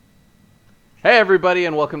Hey, everybody,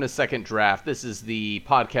 and welcome to Second Draft. This is the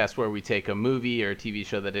podcast where we take a movie or a TV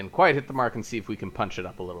show that didn't quite hit the mark and see if we can punch it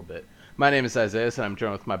up a little bit. My name is Isaiah, and I'm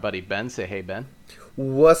joined with my buddy Ben. Say hey, Ben.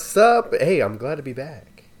 What's up? Hey, I'm glad to be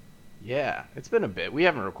back. Yeah, it's been a bit. We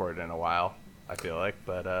haven't recorded in a while, I feel like,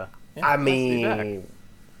 but yeah, I nice to be back. mean,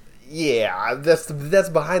 yeah, that's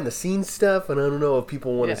behind the scenes stuff, and I don't know if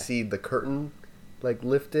people want to Yeah. see the curtain like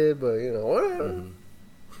lifted, but whatever. Mhm.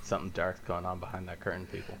 Something dark going on behind that curtain,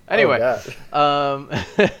 people. Anyway, Oh,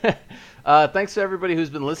 thanks to everybody who's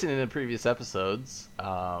been listening to previous episodes.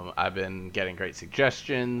 I've been getting great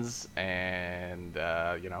suggestions, and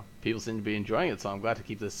people seem to be enjoying it, so I'm glad to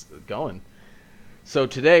keep this going. So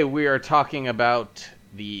today we are talking about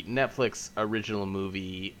the Netflix original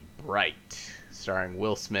movie Bright, starring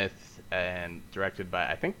Will Smith and directed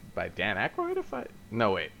by Dan Aykroyd.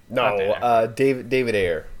 Not Dan no, Aykroyd. David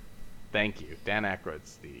Ayer. Thank you. Dan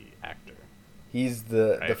Aykroyd's the actor. He's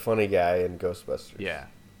the Right. funny guy in Ghostbusters. Yeah.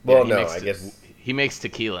 Well, Yeah, no, I guess. he makes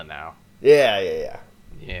tequila now. Yeah.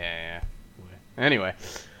 Yeah. Anyway,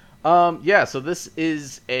 so this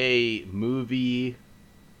is a movie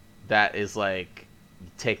that is like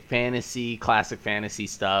take classic fantasy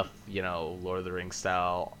stuff, Lord of the Rings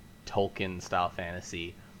style, Tolkien style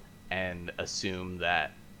fantasy, and assume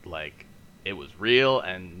that like it was real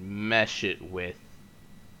and mesh it with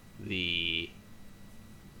the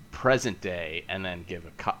present day, and then give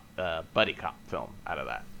a buddy cop film out of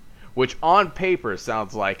that, which on paper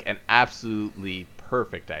sounds like an absolutely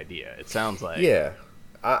perfect idea. It sounds like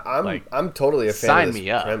I'm totally a fan sign of this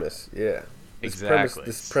me up. premise. Yeah, Exactly.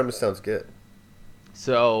 This premise sounds good.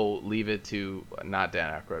 So leave it to not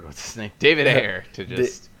Dan Aykroyd, what's his name, David Ayer, to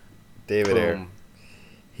just David Ayer. boom,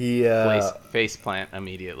 He face plant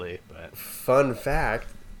immediately. But fun fact,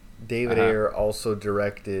 David Ayer also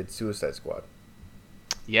directed Suicide Squad.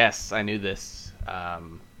 yes, I knew this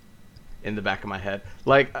in the back of my head.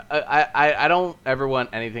 Like, I don't ever want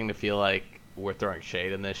anything to feel like we're throwing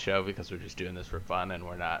shade in this show, because we're just doing this for fun, and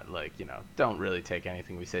we're not like, don't really take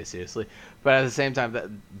anything we say seriously. But at the same time, that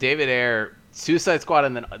David Ayer, Suicide Squad,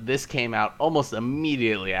 and then this came out almost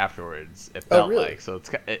immediately afterwards. It felt really? like, so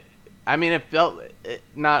it felt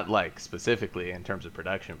not like specifically in terms of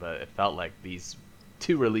production, but it felt like these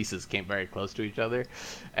two releases came very close to each other,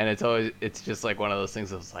 and it's just like one of those things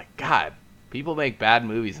that was like, God, people make bad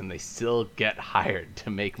movies and they still get hired to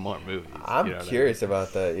make more movies. I'm curious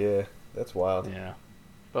about that. Yeah, that's wild. Yeah,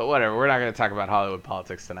 but whatever. We're not going to talk about Hollywood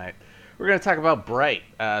politics tonight. We're going to talk about Bright.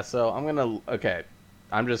 I'm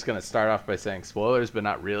just going to start off by saying spoilers, but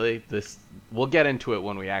not really. We'll get into it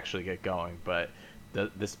when we actually get going, but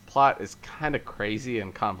this plot is kind of crazy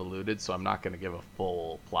and convoluted, so I'm not going to give a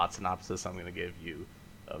full plot synopsis. I'm going to give you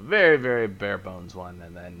a very, very bare bones one,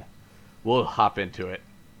 and then we'll hop into it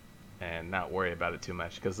and not worry about it too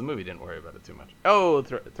much, because the movie didn't worry about it too much. Oh,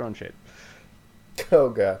 throwing shade. Oh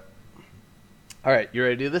god. All right, you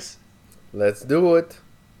ready to do this? Let's do it.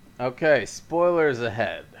 Okay, spoilers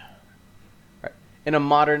ahead. In a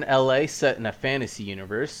modern LA set in a fantasy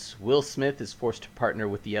universe, Will Smith is forced to partner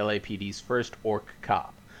with the LAPD's first orc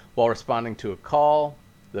cop. While responding to a call,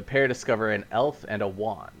 the pair discover an elf and a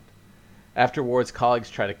wand. After Ward's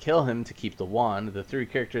colleagues try to kill him to keep the wand, the three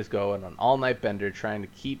characters go on an all-night bender trying to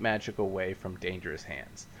keep magic away from dangerous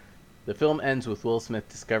hands. The film ends with Will Smith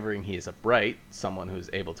discovering he is a Bright, someone who is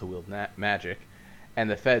able to wield magic, and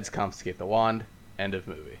the feds confiscate the wand. End of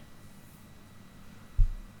movie.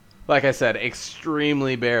 Like I said,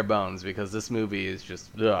 extremely bare bones, because this movie is just,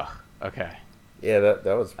 ugh. Okay. Yeah, that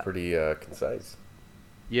was pretty concise.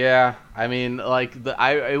 Yeah, I mean, like,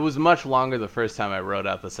 it was much longer the first time I wrote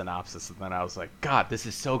out the synopsis, and then I was like, God, this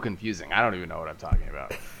is so confusing. I don't even know what I'm talking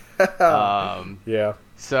about. Yeah.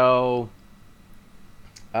 So,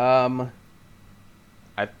 I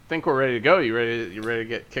think we're ready to go. You ready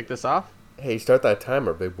to kick this off? Hey, start that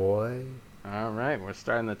timer, big boy. All right, we're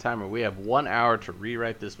starting the timer. We have 1 hour to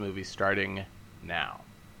rewrite this movie starting now.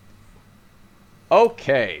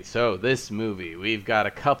 Okay, so this movie, we've got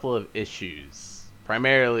a couple of issues.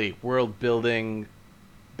 Primarily world building,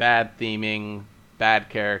 bad theming, bad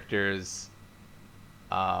characters.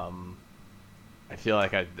 I feel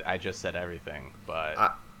like I just said everything, but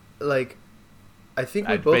I think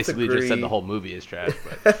I we both basically agree. just said the whole movie is trash.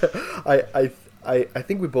 But I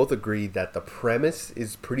think we both agree that the premise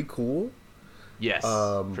is pretty cool. yes,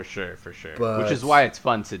 for sure. but- Which is why it's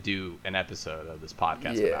fun to do an episode of this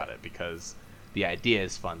podcast Yeah. about it, because the idea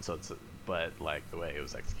is fun. But like the way it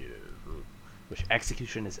was executed, which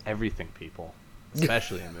execution is everything, people,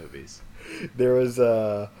 especially in movies. There was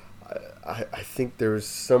I think there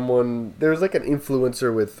was like an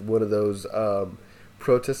influencer with one of those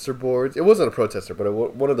protester boards. It wasn't a protester, but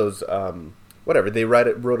one of those whatever. They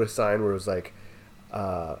wrote a sign where it was like,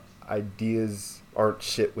 ideas aren't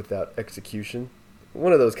shit without execution.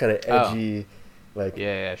 One of those kind of Oh, edgy, like,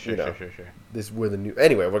 yeah, you sure, know, sure, sure, sure. this we're the new.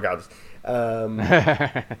 Anyway, regardless, um,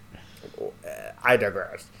 I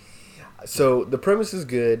digress. So the premise is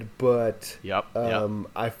good, but Yep, yep,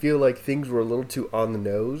 I feel like things were a little too on the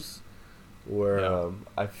nose. Where yep.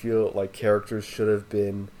 I feel like characters should have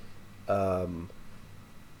been, um,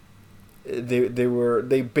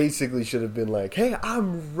 they basically should have been like, "Hey,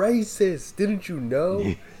 I'm racist. Didn't you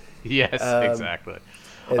know?" Yes, Um, exactly.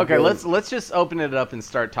 and Okay, then let's just open it up and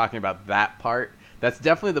start talking about that part. That's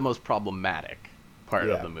definitely the most problematic part of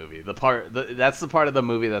yeah, the movie. That's the part of the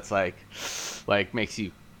movie that's like makes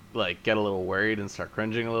you like get a little worried and start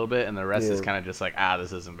cringing a little bit, and the rest is yeah, kind of just like,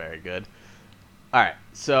 this isn't very good. All right,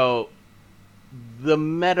 so the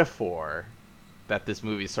metaphor that this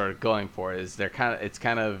movie started going for is it's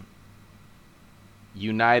kind of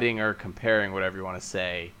uniting or comparing, whatever you want to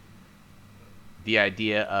say, the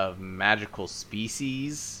idea of magical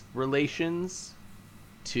species relations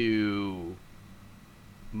to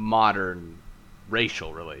modern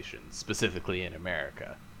racial relations, specifically in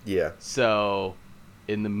America. yeah, So,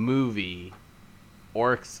 in the movie,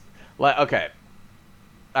 orcs, like, okay,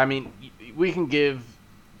 I mean, we can give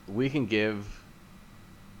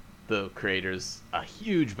the creators a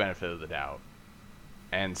huge benefit of the doubt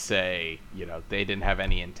and say, they didn't have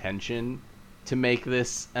any intention to make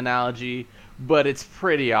this analogy, but it's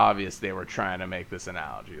pretty obvious they were trying to make this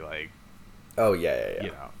analogy. Like, oh yeah, yeah, you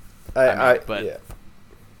yeah. know, I I mean, but yeah,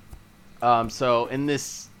 so in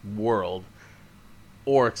this world,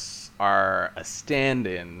 orcs are a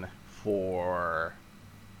stand-in for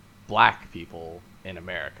black people in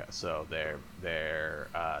America. So they're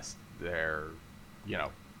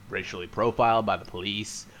racially profiled by the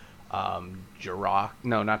police. Jirok,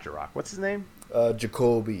 no, not Jirok. What's his name?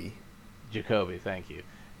 Jacoby. Jacoby. Thank you.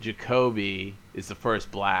 Jacoby is the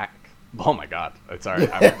first black. Oh my God! It's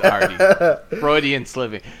already I'm already Freudian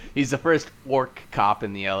slipping. He's the first orc cop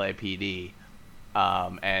in the LAPD,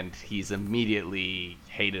 and he's immediately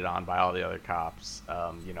hated on by all the other cops.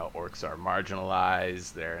 Orcs are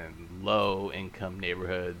marginalized. They're in low-income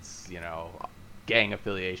neighborhoods. Gang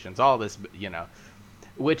affiliations. All this.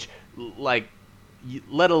 Which, like,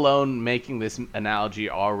 let alone making this analogy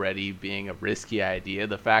already being a risky idea.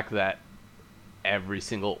 The fact that every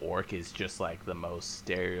single orc is just like the most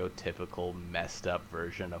stereotypical messed up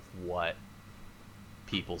version of what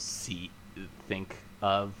people think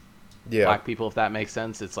of Yeah, black people, if that makes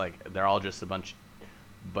sense. It's like they're all just a bunch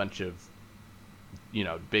of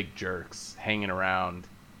big jerks hanging around,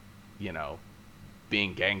 you know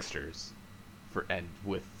being gangsters and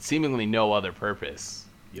with seemingly no other purpose,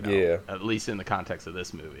 yeah. at least in the context of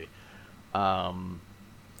this movie. um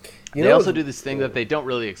You They know, also do this thing that they don't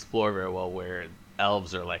really explore very well, where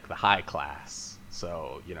elves are like the high class.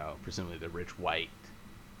 So, presumably the rich white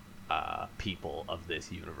people of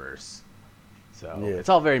this universe. So yeah. it's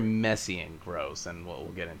all very messy and gross, and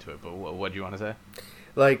we'll get into it. But what do you want to say?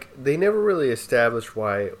 Like they never really established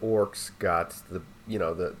why orcs got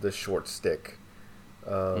the short stick.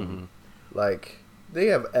 Mm-hmm. Like they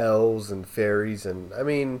have elves and fairies, and I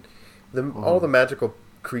mean, all Mm-hmm. the magical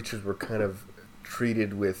creatures were kind of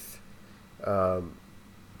treated with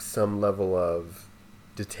some level of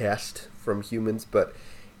detest from humans, but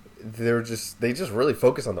they just really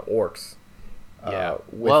focus on the orcs. Yeah.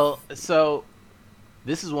 With Well, so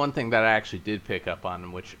this is one thing that I actually did pick up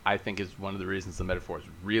on, which I think is one of the reasons the metaphor is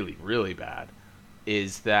really, really bad,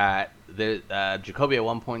 is that Jacoby at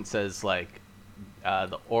one point says, like,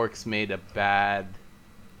 the orcs made a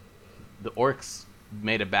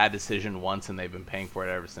bad decision once, and they've been paying for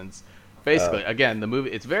it ever since. Basically, again, the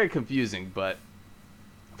movie, it's very confusing, but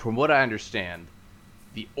from what I understand,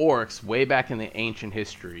 the orcs, way back in the ancient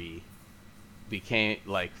history,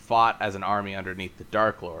 fought as an army underneath the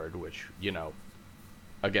Dark Lord, which,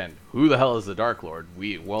 again, who the hell is the Dark Lord?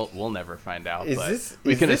 We'll never find out. is But this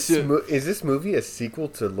we is can this assume. is this movie a sequel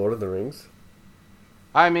to Lord of the Rings?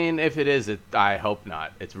 I mean, if it is, I hope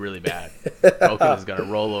not. It's really bad. Tolkien is gonna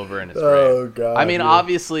roll over in his grave. Oh God! I mean, yeah.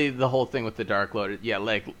 obviously, the whole thing with the Dark Lord. Yeah,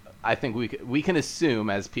 like, I think we can assume,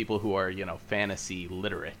 as people who are fantasy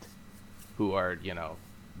literate, who are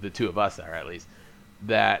the two of us are, at least,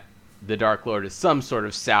 that the Dark Lord is some sort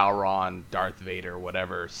of Sauron, Darth Vader,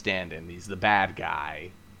 whatever stand-in. He's the bad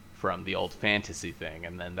guy from the old fantasy thing,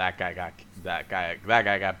 and then that guy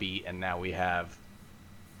got beat, and now we have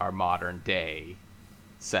our modern day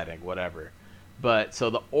setting, whatever. But so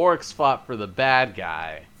the orcs fought for the bad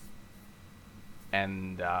guy,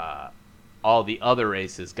 and all the other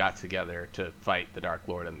races got together to fight the Dark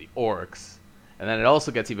Lord and the orcs. And then it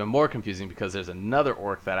also gets even more confusing because there's another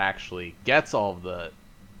orc that actually gets all of the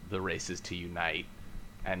races to unite,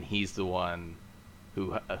 and he's the one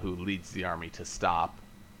who leads the army to stop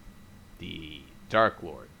the Dark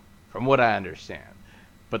Lord, from what I understand.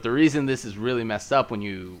 But the reason this is really messed up when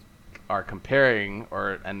you are comparing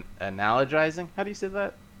or analogizing, how do you say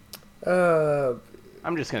that?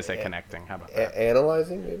 I'm just gonna say connecting. How about that?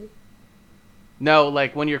 Analyzing, maybe. No,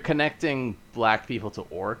 like when you're connecting black people to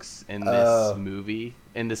orcs in this movie,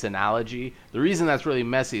 in this analogy, the reason that's really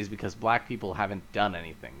messy is because black people haven't done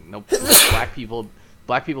anything. No, black people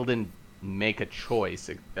didn't make a choice.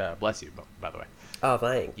 Bless you, by the way. Oh,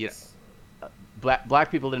 thanks. Yeah, black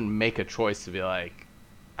people didn't make a choice to be like,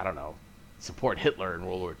 I don't know, support Hitler in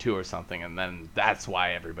World War II or something, and then that's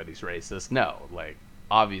why everybody's racist. No, like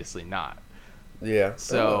obviously not. Yeah.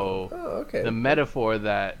 So okay. the metaphor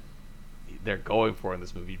that they're going for in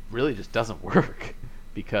this movie really just doesn't work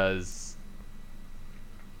because,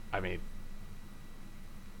 I mean,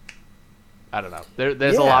 I don't know.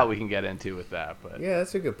 There's a lot we can get into with that, but yeah,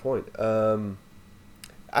 that's a good point. I'm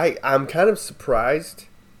kind of surprised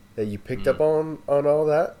that you picked up on all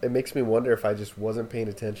that. It makes me wonder if I just wasn't paying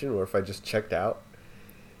attention or if I just checked out,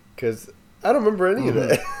 because I don't remember any of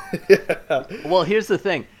that. Yeah. Well, here's the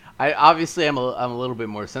thing. I'm a little bit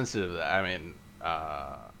more sensitive to that. I mean,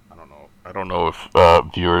 I don't know if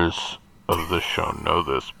viewers of this show know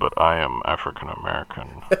this, but I am African American.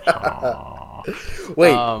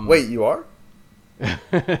 So, wait, you are?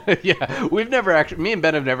 Yeah, me and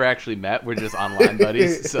Ben have never actually met. We're just online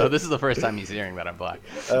buddies. So this is the first time he's hearing that I'm black.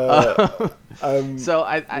 So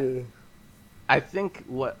I think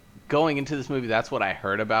going into this movie, that's what I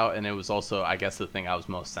heard about, and it was also, I guess, the thing I was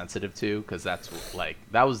most sensitive to, because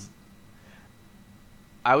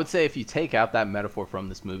I would say if you take out that metaphor from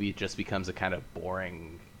this movie, it just becomes a kind of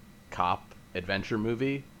boring cop adventure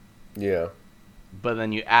movie. Yeah. But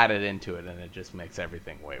then you add it into it, and it just makes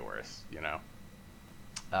everything way worse, you know?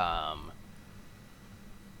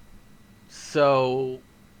 So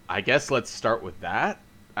I guess let's start with that.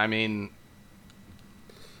 I mean,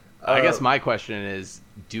 I guess my question is,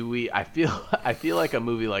 I feel like a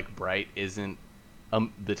movie like Bright isn't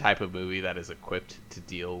the type of movie that is equipped to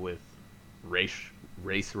deal with race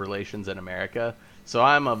relations in America. So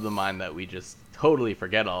I'm of the mind that we just totally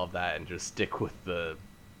forget all of that and just stick with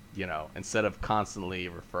instead of constantly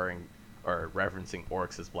referring or referencing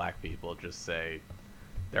orcs as black people, just say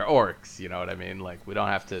they're orcs, you know what I mean? Like, we don't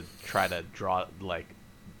have to try to draw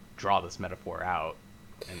this metaphor out,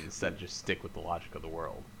 and instead just stick with the logic of the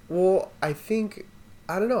world. Well, I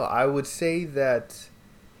don't know, I would say that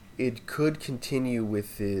it could continue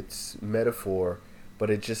with its metaphor, but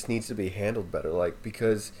it just needs to be handled better. Like,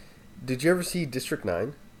 because did you ever see District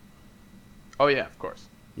 9? Oh yeah, of course.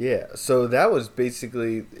 Yeah, so that was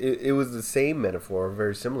basically it was the same metaphor, a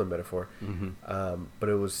very similar metaphor, but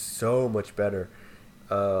it was so much better.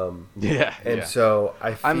 So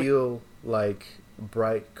I feel like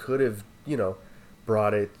Bright could have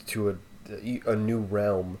brought it to a new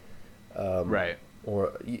realm, right?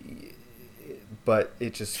 But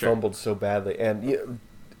it just fumbled so badly. And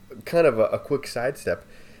kind of a quick sidestep.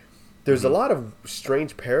 There's a lot of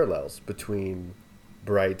strange parallels between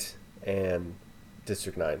Bright and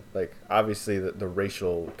District 9. Like, obviously the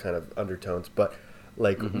racial kind of undertones, but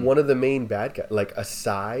like one of the main bad guys, like a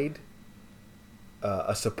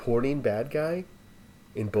supporting bad guy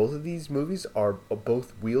in both of these movies are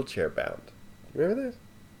both wheelchair bound. Remember this?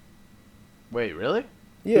 Wait, really?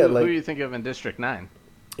 Yeah. Who do you think of in District 9?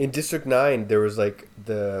 In District 9, there was like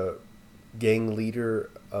the gang leader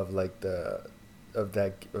of like of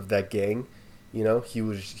that gang. You know, he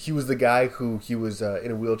was the guy who he was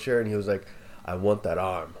in a wheelchair, and he was like, "I want that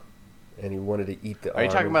arm," and he wanted to eat the arm. Are you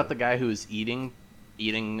talking about the guy who's eating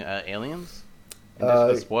aliens?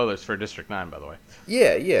 Spoilers for District 9, by the way.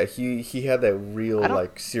 Yeah. He had that real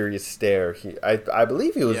like serious stare. I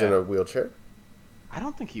believe he was in a wheelchair. I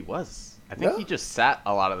don't think he was. I think he just sat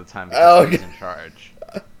a lot of the time because he was in charge.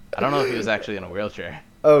 I don't know if he was actually in a wheelchair.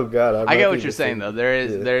 Oh God, I get what you're saying though.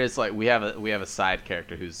 There is like we have a side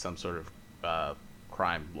character who's some sort of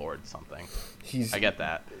crime lord something. I get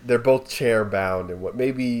that. They're both chair bound, and what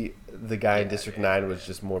maybe the guy in District 9 was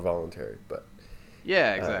just more voluntary, but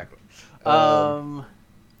yeah, exactly.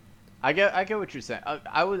 I get what you're saying.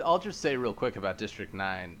 I'll just say real quick about District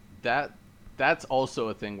 9 that's also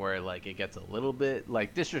a thing where like it gets a little bit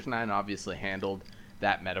like District 9 obviously handled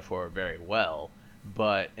that metaphor very well,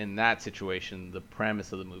 but in that situation, the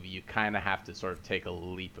premise of the movie, you kind of have to sort of take a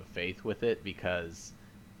leap of faith with it, because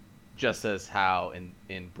just as how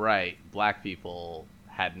in Bright, black people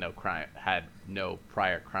had no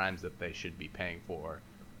prior crimes that they should be paying for,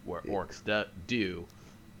 where orcs do.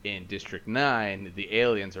 In District 9, the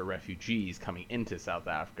aliens are refugees coming into South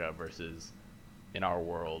Africa versus in our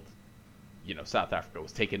world, South Africa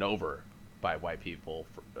was taken over by white people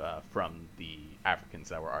from the Africans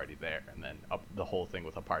that were already there. And then the whole thing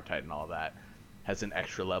with apartheid and all that has an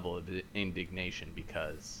extra level of indignation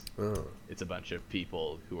because it's a bunch of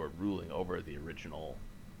people who are ruling over the original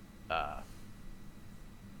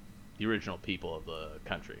people of the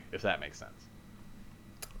country, if that makes sense.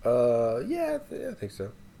 Yeah, I think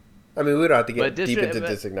so. I mean, we don't have to get deep into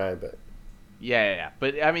District 9, but... Yeah.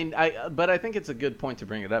 But, I mean, I think it's a good point to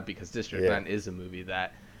bring it up because District 9 is a movie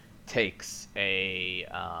that takes an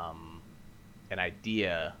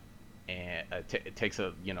idea and it takes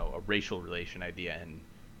a racial relation idea and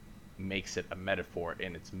makes it a metaphor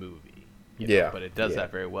in its movie. But it does that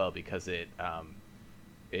very well because it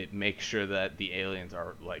makes sure that the aliens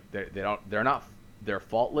are like they're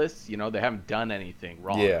faultless. They haven't done anything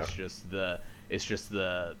wrong. Yeah. It's just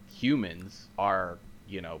the humans are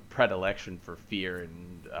predilection for fear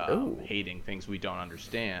and hating things we don't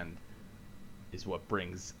understand is what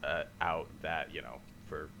brings out that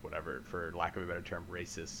for lack of a better term,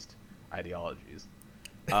 racist ideologies.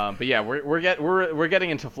 But yeah, we're getting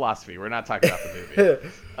into philosophy. We're not talking about the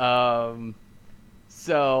movie.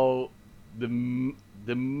 So the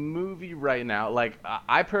movie right now, like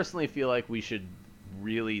I personally feel like we should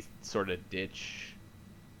really sort of ditch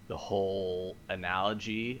the whole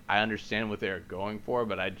analogy. I understand what they're going for,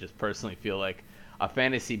 but I just personally feel like a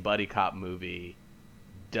fantasy buddy cop movie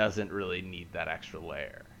doesn't really need that extra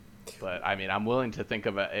layer. But I mean, I'm willing to think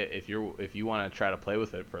of it if you want to try to play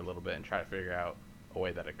with it for a little bit and try to figure out a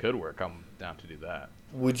way that it could work. I'm down to do that.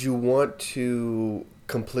 Would you want to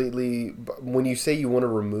completely, when you say you want to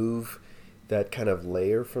remove that kind of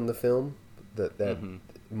layer from the film, that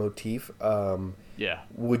motif,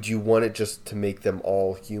 would you want it just to make them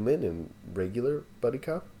all human and regular buddy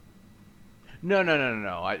cop?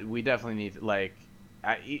 No. We definitely need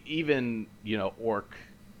even orc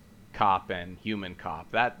cop and human cop.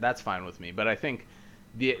 That's fine with me. But I think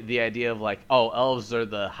the idea of elves are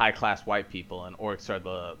the high class white people and orcs are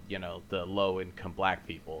the low income black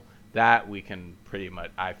people, that we can pretty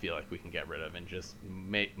much, I feel like we can get rid of and just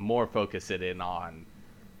focus it in on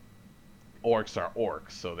orcs are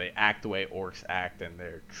orcs, so they act the way orcs act and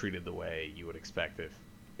they're treated the way you would expect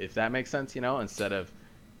if that makes sense, instead of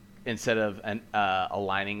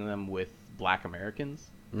aligning them with black Americans.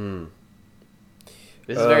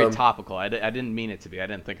 This is very topical. I didn't mean it to be. I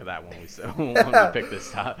didn't think of that when we picked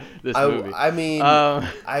this movie. I mean,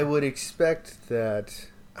 I would expect that.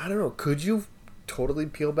 I don't know. Could you totally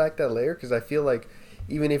peel back that layer? Because I feel like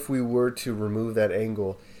even if we were to remove that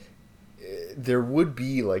angle, there would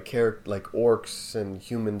be like orcs and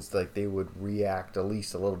humans, like they would react at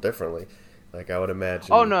least a little differently. Like I would imagine.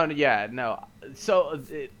 Oh no. So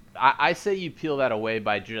I say you peel that away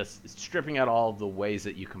by just stripping out all of the ways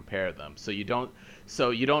that you compare them. So you don't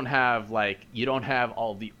have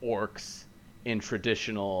all the orcs in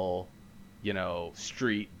traditional,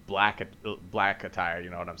 street black attire. You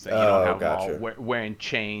know what I'm saying? You don't have them all wearing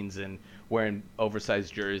chains and wearing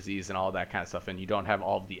oversized jerseys and all that kind of stuff. And you don't have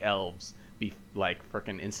all of the elves be like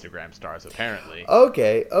freaking Instagram stars, apparently.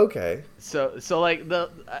 Okay. So like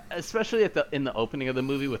especially in the opening of the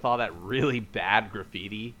movie with all that really bad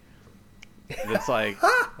graffiti. It's like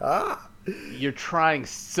you're trying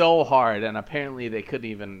so hard, and apparently they couldn't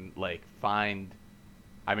even find.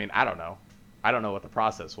 I mean, I don't know what the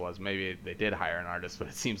process was. Maybe they did hire an artist, but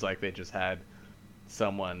it seems like they just had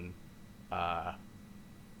someone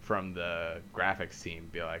from the graphics team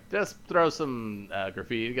be like, just throw some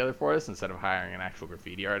graffiti together for us instead of hiring an actual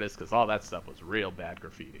graffiti artist, because all that stuff was real bad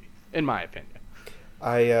graffiti, in my opinion.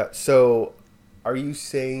 So are you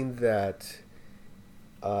saying that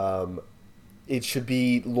it should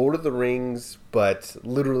be Lord of the Rings, but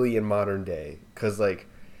literally in modern day? Because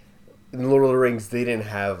in Lord of the Rings, they didn't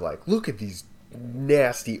have look at these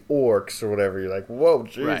nasty orcs or whatever. You're like, whoa,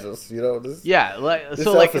 Jesus, right. This. Yeah, in Lord of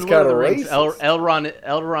the Rings,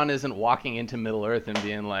 Elrond isn't walking into Middle Earth and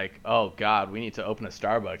being like, oh God, we need to open a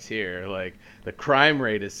Starbucks here. Like the crime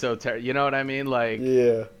rate is so terrible. You know what I mean?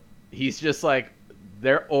 Yeah. He's just like,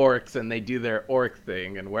 they're orcs and they do their orc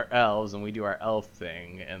thing, and we're elves and we do our elf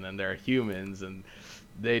thing, and then there are humans and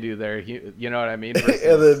they do their, you know what I mean? And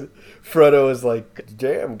then Frodo is like,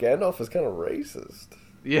 damn, Gandalf is kind of racist.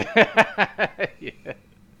 Yeah.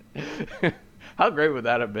 How great would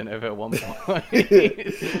that have been if at one point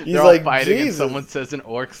they're all fighting Jesus. And someone says an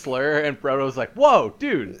orc slur and Frodo's like, whoa,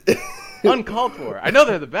 dude, uncalled for. I know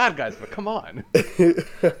they're the bad guys, but come on.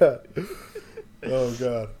 Oh,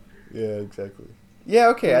 God. Yeah, exactly. Yeah,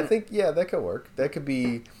 okay. I think that could work. That could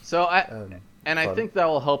be So um, I fun. think that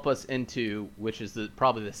will help us into, which is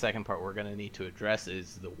probably the second part we're going to need to address,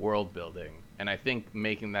 is the world building. And I think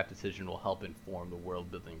making that decision will help inform the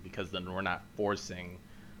world building, because then we're not forcing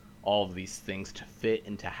all of these things to fit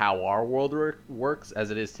into how our world works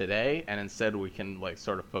as it is today, and instead we can like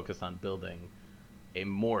sort of focus on building a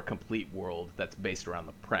more complete world that's based around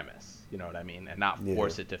the premise. You know what I mean? And not Yeah.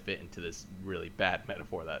 force it to fit into this really bad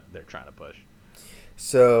metaphor that they're trying to push.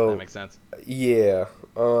 Does that So make sense? yeah.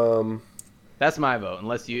 That's my vote.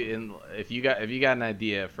 Unless if you got an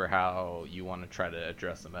idea for how you want to try to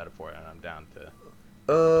address the metaphor, and I'm down to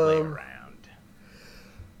play Um. around.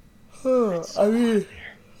 I mean,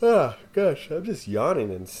 gosh, I'm just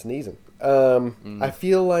yawning and sneezing. I Mm,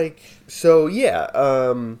 feel like so. Yeah.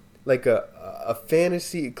 Like a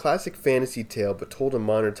classic fantasy tale, but told in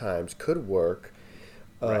modern times could work.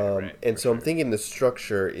 right, And for so I'm sure. thinking the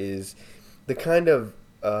structure is the kind of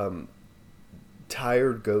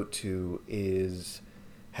tired goat to is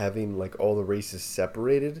having like all the races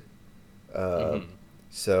separated. Uh, Hmm.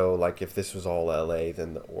 so like if this was all LA,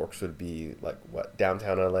 then the orcs would be like what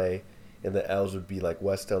downtown LA, and the elves would be like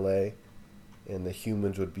West LA, and the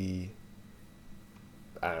humans would be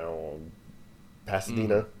I don't know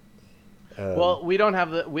Hmm. Pasadena. Um, Well, we don't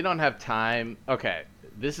have time. Okay,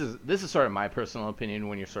 this is sort of my personal opinion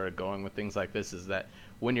when you're sort of going with things like this, is that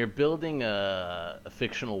when you're building a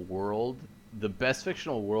fictional world, the best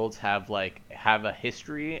fictional worlds have a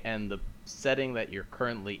history, and the setting that you're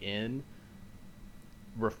currently in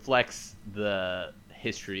reflects the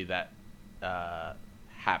history that uh,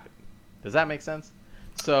 happened. Does that make sense?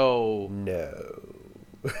 So, no.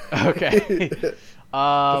 okay.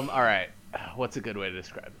 All right. What's a good way to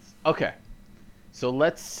describe this? Okay. So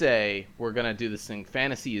let's say we're gonna do this thing.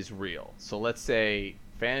 Fantasy is real. So let's say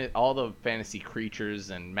all the fantasy creatures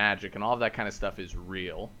and magic and all of that kind of stuff is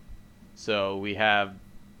real. So we have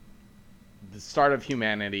the start of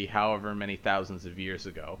humanity, however many thousands of years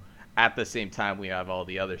ago. At the same time, we have all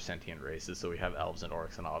the other sentient races. So we have elves and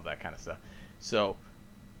orcs and all of that kind of stuff. So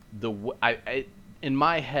in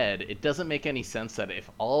my head, it doesn't make any sense that if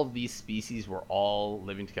all of these species were all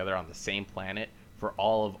living together on the same planet for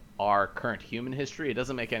all of our current human history, it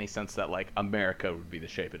doesn't make any sense that like America would be the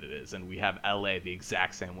shape that it is, and we have LA the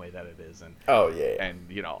exact same way that it is, Oh yeah, yeah.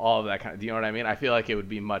 and you know all of that kind of. Do you know what I mean? I feel like it would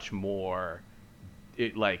be much more,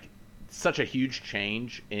 like such a huge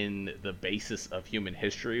change in the basis of human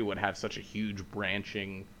history would have such a huge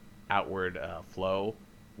branching outward flow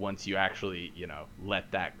once you actually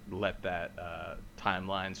let that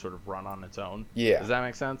timeline sort of run on its own. Yeah. Does that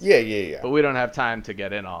make sense? Yeah, yeah, yeah. But we don't have time to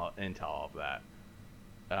get into all of that.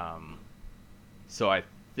 Um, so I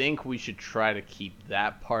think we should try to keep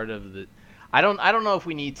that part of the. I don't know if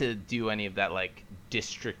we need to do any of that like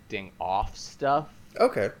districting off stuff,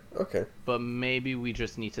 Okay, okay. but maybe we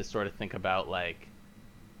just need to sort of think about like,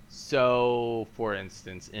 so for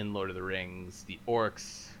instance in Lord of the Rings the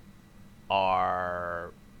orcs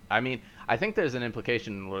are, I mean, I think there's an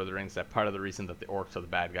implication in Lord of the Rings that part of the reason that the orcs are the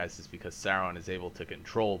bad guys is because Sauron is able to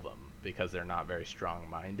control them because they're not very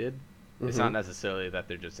strong-minded. It's Mm-hmm. not necessarily that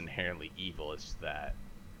they're just inherently evil, it's just that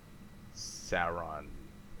Sauron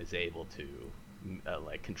is able to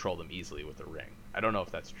like control them easily with the ring. I don't know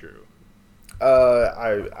if that's true.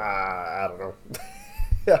 I don't know.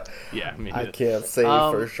 Yeah, me I neither. can't say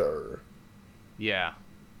for Um, sure. yeah.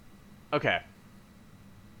 Okay.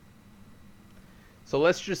 So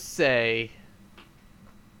let's just say,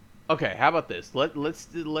 okay, how about this?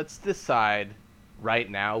 Let's decide right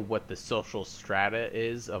now what the social strata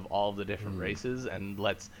is of all of the different Mm. races, and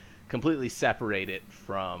let's completely separate it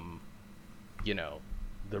from, you know,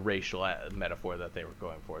 the racial metaphor that they were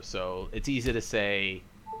going for. So it's easy to say,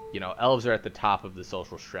 elves are at the top of the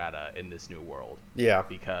social strata in this new world Yeah.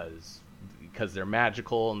 because they're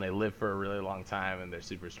magical and they live for a really long time and they're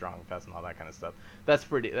super strong and fast and all that kind of stuff. That's a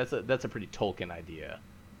pretty Tolkien idea.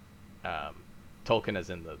 Um, Tolkien as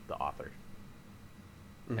in the author.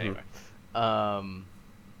 Mm-hmm. Anyway, um,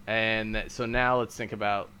 and so now let's think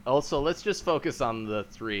about. Also, let's just focus on the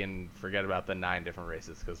three and forget about the 9 different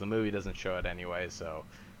races because the movie doesn't show it anyway. So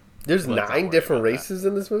There's let's not nine worry different about that. races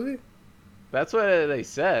in this movie. That's what they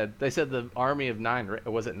said. They said the army of 9.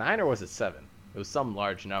 Was it 9 or was it 7? It was some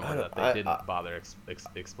large I number don't, that they didn't bother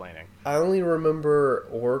explaining. I only remember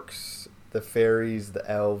orcs, the fairies, the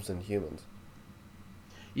elves, and humans.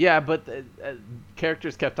 Yeah, but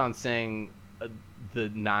characters kept on saying the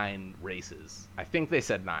 9 races. I think they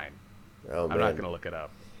said 9. Oh I'm not man, gonna look it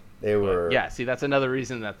up. they But were. yeah, see, that's another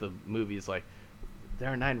reason that the movie is like,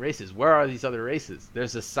 there are 9 races. Where are these other races?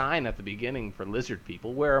 There's a sign at the beginning for lizard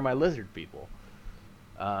people. Where are my lizard people?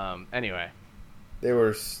 Anyway, They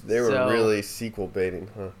were So, really sequel baiting,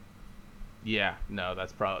 huh? yeah, no,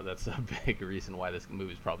 that's a big reason why this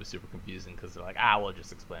movie is probably super confusing because they're like, we'll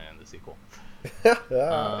just explain it in the sequel.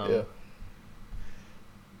 Yeah.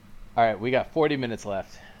 All right, we got 40 minutes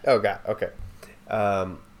left. Oh God. Okay.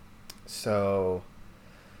 Um, so,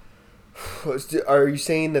 are you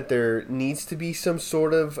saying that there needs to be some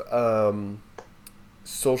sort of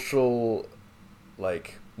social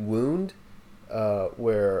like wound,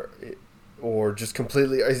 where, or just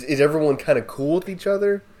completely is everyone kind of cool with each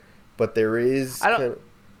other, but there is I don't. kind of,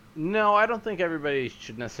 No, I don't think everybody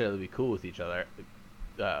should necessarily be cool with each other.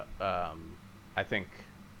 I think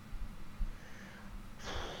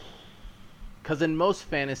because in most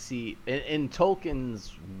fantasy, in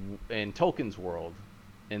Tolkien's world,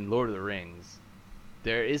 in Lord of the Rings,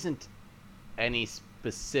 there isn't any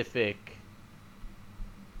specific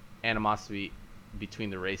animosity between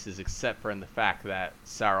the races, except for in the fact that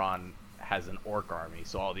Sauron has an orc army,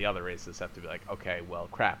 so all the other races have to be like, okay, well,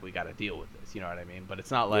 crap, we got to deal with this. You know what I mean? But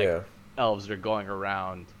it's not like yeah. elves are going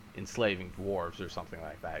around enslaving dwarves or something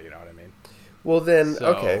like that. You know what I mean? Well then, So,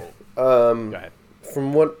 okay. go ahead.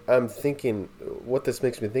 From what I'm thinking, what this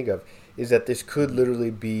makes me think of is that this could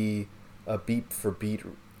literally be a beat for beat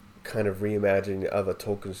kind of reimagining of a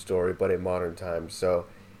Tolkien story, but in modern times. So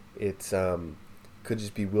it's could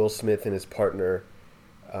just be Will Smith and his partner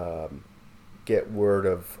get word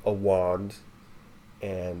of a wand,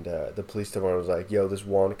 and the police department was like, "Yo, this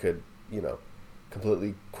wand could,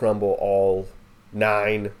 completely crumble all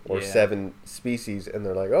 9 or 7 species," and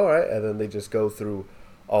they're like, "All right," and then they just go through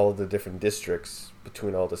all of the different districts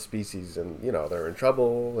between all the species, and they're in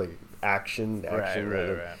trouble, like action,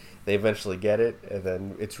 Right. they eventually get it, and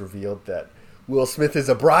then it's revealed that Will Smith is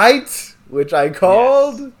a Bright, which I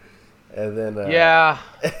called. Yes. And then Yeah,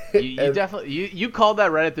 you definitely you called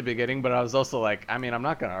that right at the beginning, but I was also like, I mean, I'm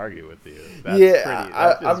not gonna argue with you.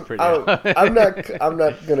 That's pretty. I'm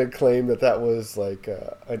not gonna claim that was like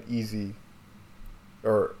an easy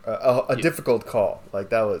or a difficult call. Like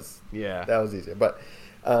that was easy, but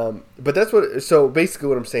that's what. So basically,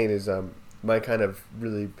 what I'm saying is my kind of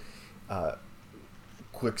really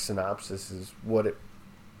quick synopsis is what it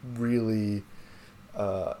really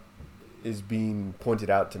is being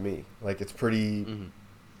pointed out to me. Like it's pretty.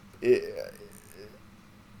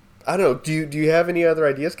 I don't know. Do you have any other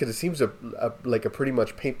ideas? Because it seems like a pretty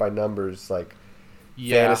much paint by numbers like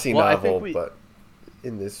fantasy novel, but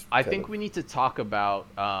in this. I think we need to talk about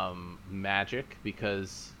magic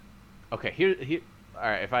because, okay, here. All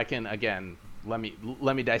right, if I can again, let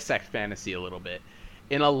me dissect fantasy a little bit.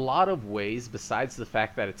 In a lot of ways, besides the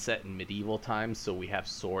fact that it's set in medieval times, so we have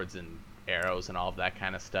swords and arrows and all of that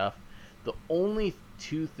kind of stuff, the only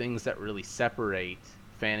 2 things that really separate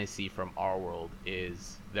fantasy from our world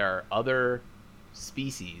is there are other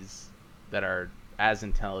species that are as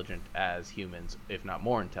intelligent as humans, if not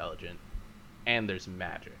more intelligent, and there's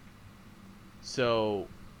magic. So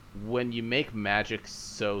when you make magic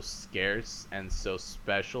so scarce and so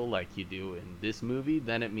special like you do in this movie,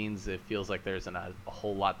 then it means it feels like there's a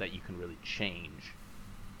whole lot that you can really change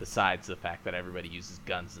besides the fact that everybody uses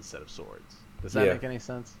guns instead of swords. Does that make any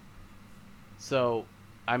sense? So,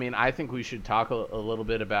 I mean, I think we should talk a little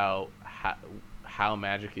bit about how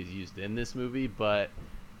magic is used in this movie, but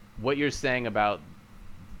what you're saying about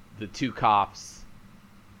the two cops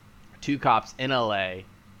in LA,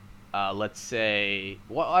 let's say,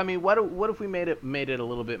 well, I mean, what if we made it a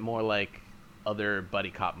little bit more like other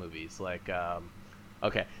buddy cop movies? Like,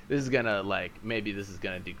 okay, this is gonna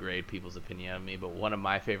degrade people's opinion of me, but one of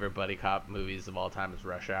my favorite buddy cop movies of all time is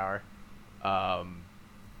Rush Hour.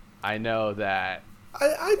 I know that.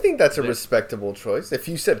 I think that's a respectable choice. If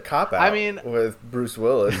you said Cop Out, with Bruce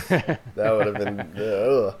Willis, that would have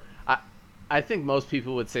been. I think most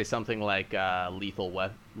people would say something like Lethal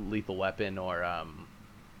Weapon, or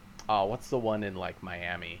what's the one in like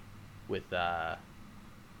Miami with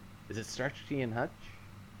is it Starsky and Hutch?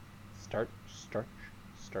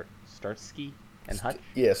 Starsky and Hutch?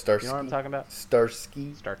 Yeah, Starsky. You know what I'm talking about?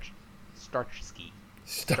 Starsky. Starsky.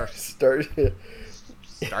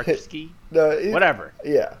 Starsky? No, whatever.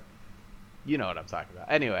 Yeah. You know what I'm talking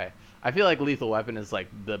about. Anyway, I feel like Lethal Weapon is like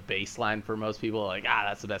the baseline for most people. Like,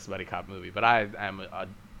 that's the best buddy cop movie. But I am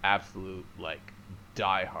an absolute like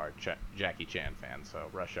diehard Jackie Chan fan. So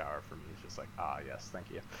Rush Hour for me is just like, yes, thank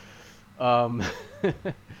you.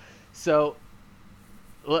 So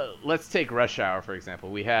let's take Rush Hour for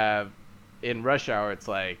example. We have in Rush Hour, it's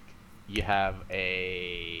like you have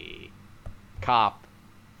a cop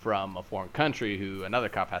from a foreign country who another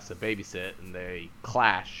cop has to babysit, and they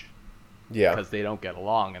clash because they don't get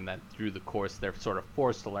along, and then through the course they're sort of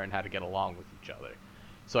forced to learn how to get along with each other.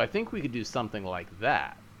 So I think we could do something like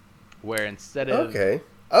that, where instead of Okay.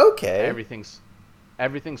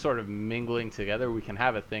 everything sort of mingling together, we can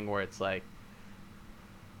have a thing where it's like,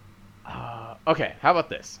 okay, how about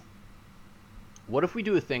this? What if we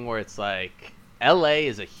do a thing where it's like LA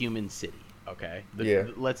is a human city, okay? Yeah.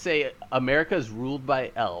 Let's say America is ruled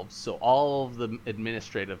by elves, so all of the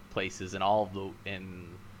administrative places and all of the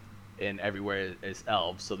in everywhere is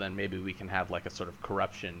elves. So then maybe we can have like a sort of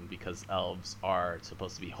corruption because elves are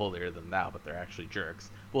supposed to be holier than thou, but they're actually jerks.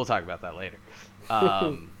 We'll talk about that later.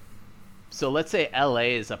 So let's say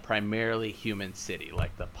LA is a primarily human city.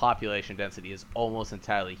 Like the population density is almost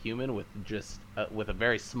entirely human, with just with a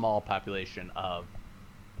very small population of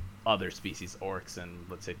other species, orcs and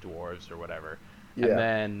let's say dwarves or whatever. Yeah. And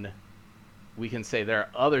then we can say there are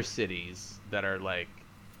other cities that are like,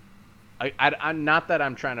 I'm not that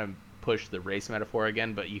I'm trying to push the race metaphor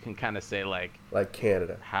again, but you can kind of say like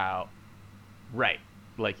Canada. How, right?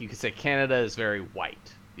 Like you could say Canada is very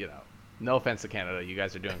white. You know, no offense to Canada, you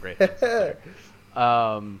guys are doing great things there.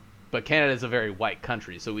 But Canada is a very white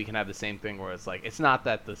country, so we can have the same thing where it's like, it's not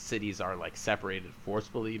that the cities are like separated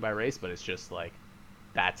forcefully by race, but it's just like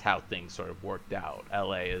that's how things sort of worked out.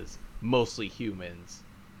 LA is mostly humans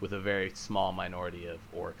with a very small minority of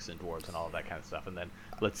orcs and dwarves and all of that kind of stuff. And then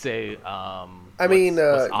let's say,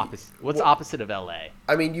 what's opposite of LA?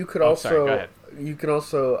 I mean, you could Go also ahead.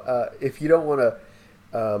 If you don't want to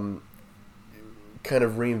kind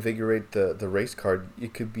of reinvigorate the race card,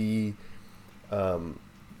 it could be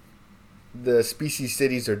the species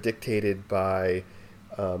cities are dictated by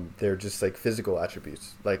their just like physical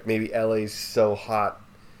attributes. Like maybe LA's so hot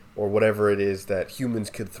or whatever it is that humans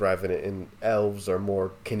could thrive in it, and elves are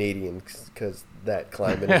more Canadian because that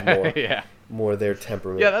climate is more more their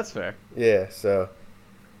temperament. Yeah, that's fair. Yeah, so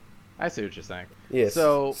I see what you're saying. yes.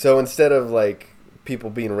 So Instead of like people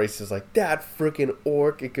being racist like that freaking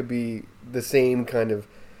orc, it could be the same kind of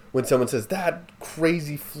when someone says that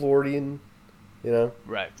crazy Floridian, you know?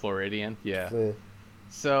 right, Floridian. Yeah. Yeah.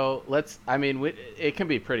 So it can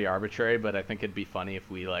be pretty arbitrary, but I think it'd be funny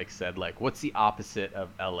if we like said like, what's the opposite of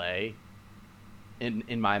LA?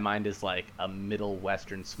 In my mind is like a middle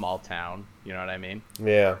western small town. You know what I mean?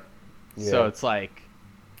 Yeah. So it's like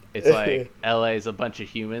LA is a bunch of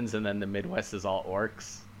humans, and then the Midwest is all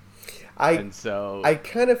orcs. I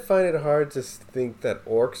kind of find it hard to think that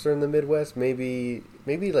orcs are in the Midwest. Maybe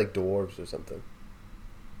like dwarves or something.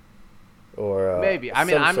 Or maybe. I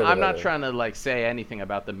mean, I'm not trying to like say anything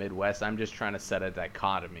about the Midwest. I'm just trying to set a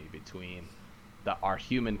dichotomy between our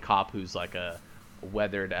human cop who's like a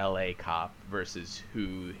weathered LA cop versus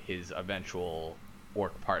who his eventual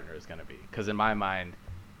orc partner is going to be. Because in my mind,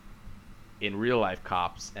 in real life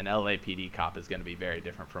cops, an LAPD cop is going to be very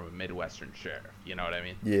different from a Midwestern sheriff. You know what I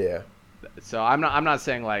mean? Yeah. So I'm not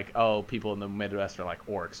saying like, oh, people in the Midwest are like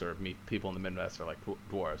orcs, or people in the Midwest are like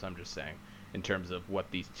dwarves. I'm just saying in terms of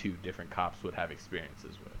what these two different cops would have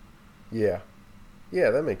experiences with. Yeah. Yeah,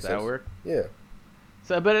 that makes sense. Does that work? Yeah.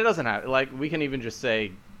 So, but it doesn't have, like, we can even just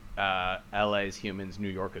say LA's humans, New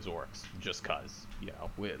York is orcs, just cause, you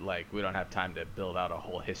know, we don't have time to build out a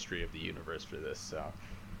whole history of the universe for this.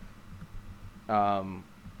 So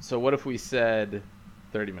what if we said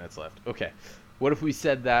 30 minutes left? Okay. What if we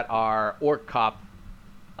said that our orc cop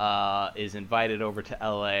is invited over to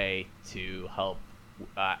LA to help?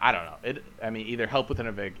 I don't know. Either help with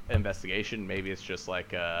an investigation. Maybe it's just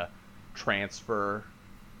like a transfer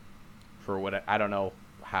for what, I don't know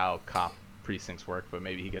how cop precincts work, but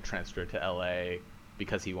maybe he get transferred to LA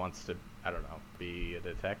because he wants to, I don't know, be a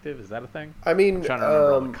detective. Is that a thing? I mean, I'm trying to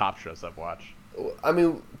remember all the cop shows I've watched. I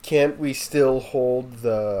mean, can't we still hold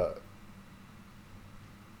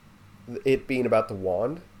it being about the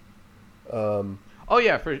wand? Oh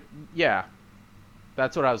yeah,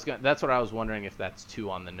 That's what I was wondering if that's too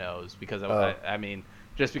on the nose, because I mean,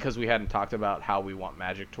 just because we hadn't talked about how we want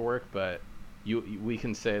magic to work, but we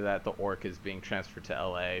can say that the orc is being transferred to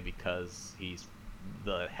LA because he's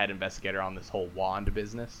the head investigator on this whole wand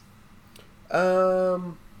business. Is that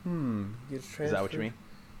what you mean?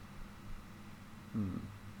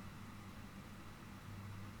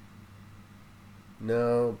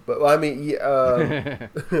 No, but I mean, yeah,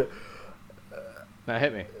 Now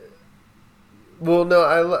hit me. Well, no,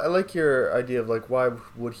 I like your idea of like, why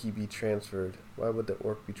would he be transferred? Why would the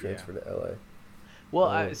orc be transferred to LA?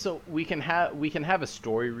 Well, so we can have a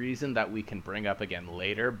story reason that we can bring up again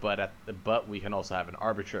later, but we can also have an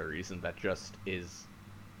arbitrary reason that just is,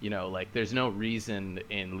 you know, like there's no reason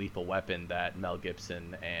in Lethal Weapon that Mel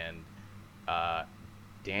Gibson and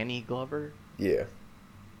Danny Glover. Yeah.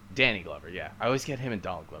 Danny Glover, yeah. I always get him and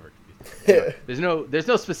Donald Glover confused. Anyway, there's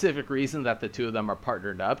no specific reason that the two of them are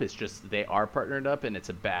partnered up. It's just they are partnered up, and it's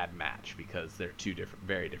a bad match because they're two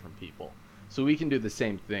very different people. So we can do the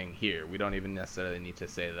same thing here. We don't even necessarily need to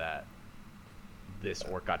say that this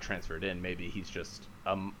orc got transferred in. Maybe he's just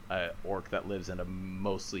a orc that lives in a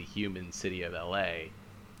mostly human city of LA.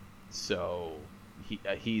 So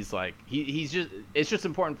he's like he's just, it's just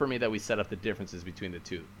important for me that we set up the differences between the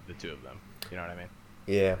two of them. You know what I mean?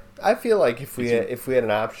 Yeah, I feel like if we had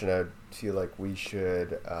an option, I feel like we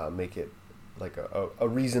should make it like a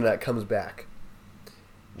reason that comes back.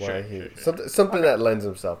 Sure. Something okay. That lends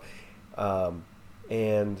himself,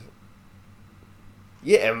 and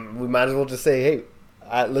yeah, and we might as well just say, hey,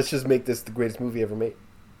 let's just make this the greatest movie ever made.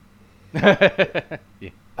 Yeah.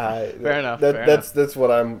 Fair enough. That's what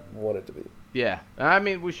I want it to be. Yeah, I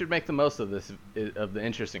mean, we should make the most of this, of the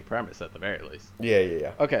interesting premise at the very least.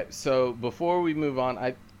 Yeah. Okay, so before we move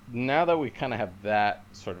on, now that we kind of have that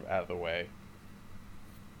sort of out of the way,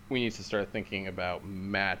 we need to start thinking about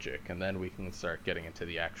magic, and then we can start getting into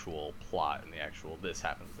the actual plot and the actual this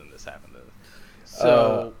happens and this happens.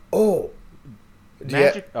 So,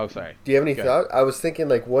 magic. Sorry. Do you have any thought? I was thinking,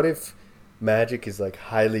 like, what if magic is like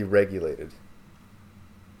highly regulated?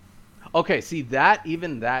 Okay, see, that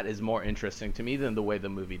is more interesting to me than the way the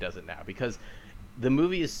movie does it now, because the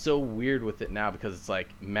movie is so weird with it now, because it's like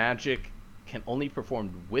magic can only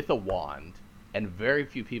perform with a wand, and very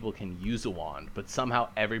few people can use a wand, but somehow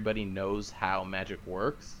everybody knows how magic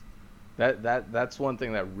works. That's one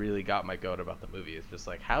thing that really got my goat about the movie. It's just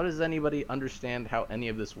like, how does anybody understand how any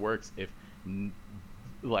of this works if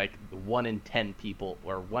like 1 in 10 people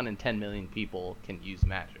or 1 in 10 million people can use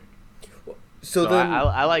magic? So then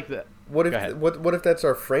I like that. What if that's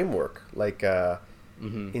our framework? Like,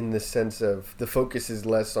 in the sense of the focus is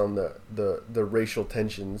less on the racial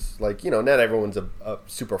tensions. Like, not everyone's a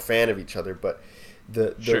super fan of each other, but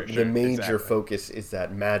the major focus is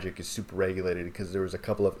that magic is super regulated, because there was a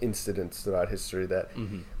couple of incidents throughout history that,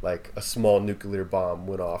 like, a small nuclear bomb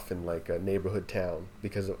went off in like a neighborhood town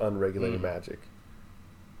because of unregulated magic.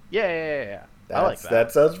 Yeah. I like that.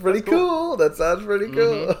 That sounds pretty cool. That sounds pretty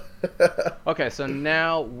cool. Okay, so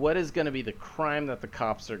now what is going to be the crime that the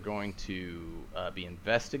cops are going to be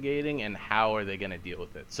investigating, and how are they going to deal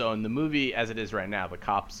with it? So in the movie, as it is right now, the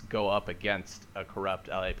cops go up against a corrupt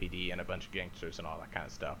LAPD and a bunch of gangsters and all that kind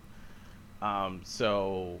of stuff.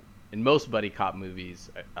 So in most buddy cop movies,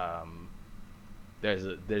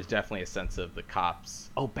 there's definitely a sense of the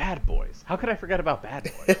cops. Oh, Bad Boys! How could I forget about Bad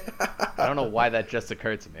Boys? I don't know why that just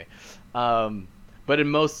occurred to me. But in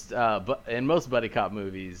most buddy cop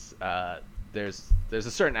movies, there's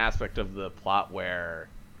a certain aspect of the plot where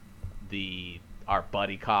our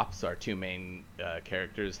buddy cops, our two main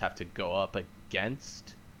characters, have to go up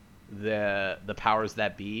against the powers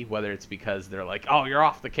that be, whether it's because they're like, oh, you're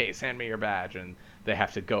off the case, hand me your badge, and they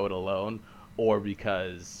have to go it alone, or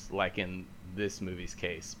because, like in this movie's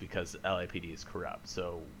case, because LAPD is corrupt.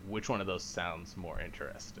 So which one of those sounds more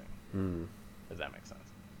interesting? Does that make sense?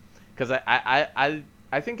 Because I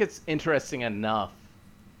think it's interesting enough.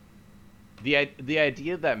 The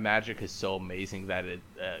idea that magic is so amazing that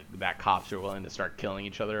that cops are willing to start killing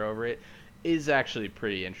each other over it is actually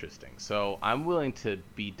pretty interesting. So I'm willing to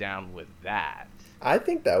be down with that. I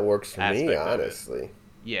think that works for me, honestly.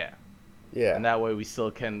 Yeah. Yeah. And that way we still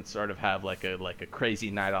can sort of have like a crazy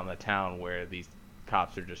night on the town where these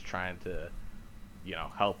cops are just trying to,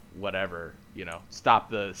 help whatever, stop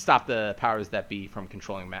the powers that be from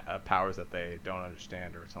controlling powers that they don't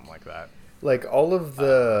understand, or something like that. Like all of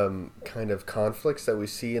the kind of conflicts that we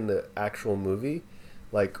see in the actual movie,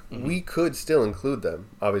 like we could still include them,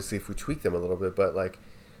 obviously, if we tweak them a little bit, but like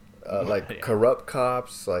corrupt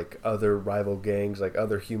cops, like other rival gangs, like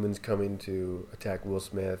other humans coming to attack Will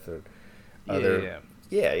Smith, or other.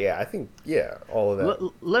 Yeah. I think all of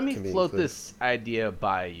that. Let me float this idea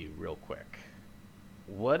by you real quick.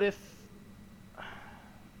 What if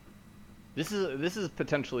this is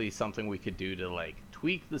potentially something we could do to like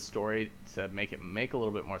tweak the story to make it make a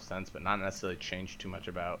little bit more sense, but not necessarily change too much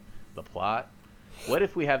about the plot? What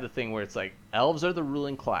if we have the thing where it's like elves are the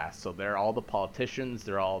ruling class, so they're all the politicians,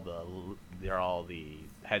 they're all the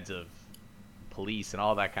heads of police and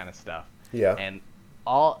all that kind of stuff. Yeah. And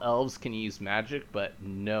all elves can use magic, but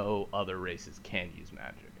no other races can use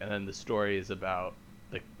magic. And then the story is about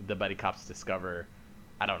the buddy cops discover,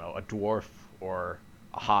 I don't know, a dwarf or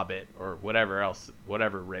a hobbit or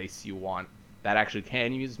whatever race you want that actually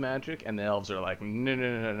can use magic, and the elves are like,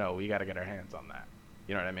 no, we got to get our hands on that.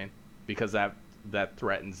 You know what I mean? Because that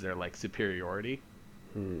threatens their like superiority.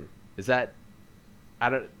 Is that? I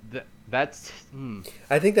don't. That's.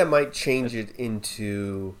 I think that might change it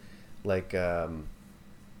into like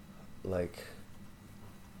like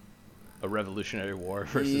A Revolutionary War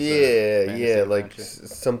versus yeah, a fantasy yeah, like adventure.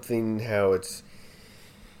 something how it's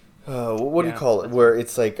what do you Yeah, call it? that's Where fair.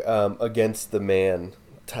 it's like against the man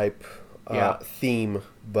type Yeah, theme,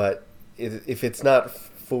 but if it's not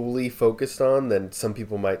fully focused on, then some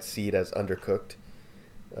people might see it as undercooked.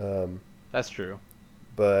 Um, that's true.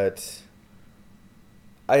 but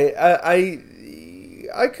I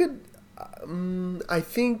could. I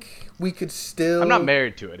think we could I'm not still.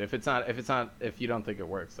 married to it. If you don't think it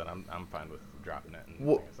works, then I'm fine with dropping it and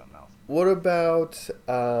What, thinking of something else. what about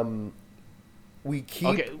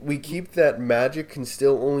Okay. we keep that magic can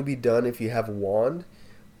still only be done if you have a wand,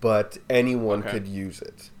 but anyone Okay. could use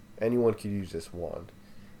it. Anyone could use this wand,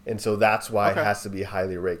 and so that's why it Okay. has to be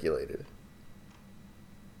highly regulated.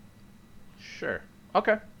 Sure.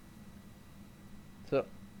 Okay. So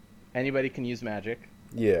anybody can use magic,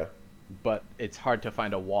 Yeah, but it's hard to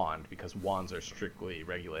find a wand because wands are strictly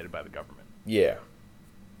regulated by the government. yeah.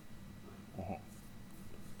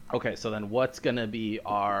 Okay, so then what's gonna be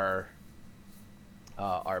uh,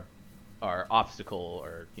 our our obstacle,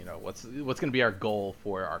 or what's gonna be our goal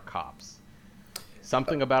for our cops?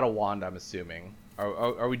 Something about a wand, I'm assuming.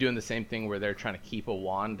 Are we doing the same thing where they're trying to keep a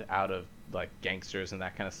wand out of like gangsters and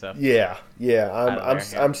that kind of stuff? Yeah, yeah, Out of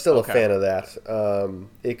there, yeah. I'm still a Okay. fan of that.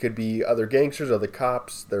 It could be other gangsters, other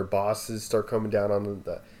cops, their bosses start coming down on them.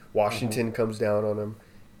 The Washington comes down on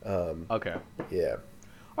them. Okay. Yeah,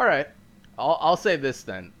 All right. I'll say this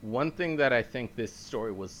then. One thing that I think this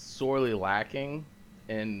story was sorely lacking,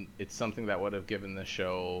 and it's something that would have given the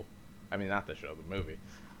show, I mean, not the show, the movie,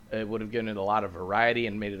 it would have given it a lot of variety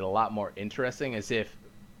and made it a lot more interesting, as if,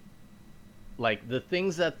 like, the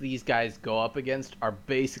things that these guys go up against are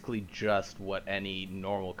basically just what any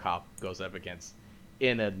normal cop goes up against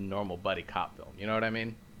in a normal buddy cop film. You know what I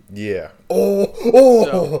mean? yeah.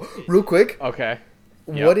 So, Real quick, okay.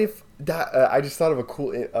 what Yep. if that? I just thought of a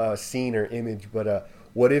cool scene or image, but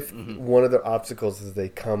what if Mm-hmm. one of their obstacles is they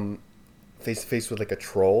come face to face with like a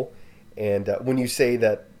troll, and when you say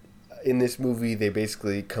that in this movie they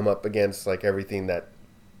basically come up against like everything that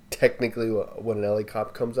technically what an LA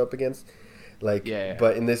cop comes up against, like, Yeah, yeah.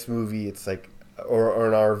 but in this movie it's like, or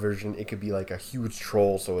in our version it could be like a huge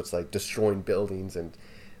troll, so it's like destroying buildings and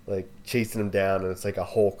like chasing them down, and it's like a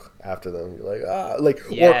Hulk after them. You're like,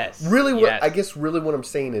 like, or Yes. really, what I Yes. guess really what I'm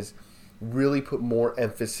saying is really put more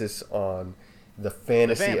emphasis on the The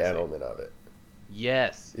fantasy fantasy. element of it.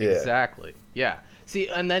 Yes, Yeah. exactly. Yeah. See,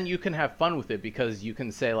 and then you can have fun with it because you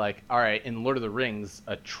can say like, all right, in Lord of the Rings,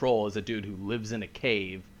 a troll is a dude who lives in a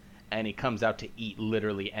cave and he comes out to eat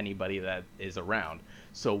literally anybody that is around.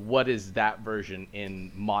 So what is that version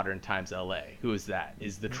in modern times LA? Who is that?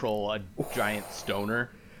 Is the troll a giant stoner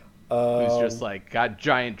who's just Um, like got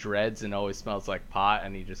giant dreads and always smells like pot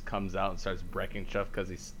and he just comes out and starts breaking stuff because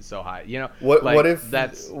he's so high? what Like if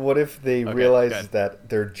that's they okay, realize good. that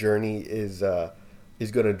their journey is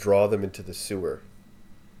going to draw them into the sewer,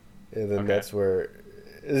 and then Okay. that's where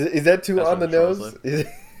is that too That's on where the the trolls nose? live.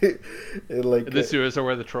 Like The sewers are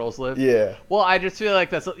where the trolls live. yeah. Well, I just feel like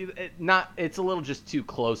that's not. It's a little just too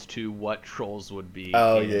close to what trolls would be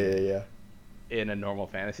Oh yeah, yeah, in a normal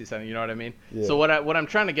fantasy setting. You know what I mean? yeah. So what I'm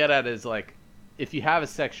trying to get at is like, if you have a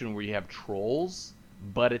section where you have trolls,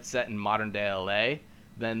 but it's set in modern day LA,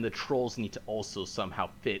 then the trolls need to also somehow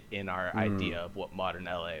fit in our idea of what modern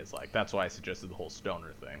LA is like. That's why I suggested the whole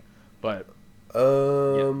stoner thing. But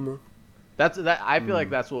Um. that I feel like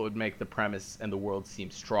that's what would make the premise and the world seem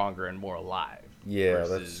stronger and more alive. Yeah, that's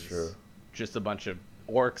versus true. Just a bunch of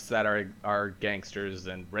orcs that are gangsters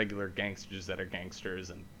and regular gangsters that are gangsters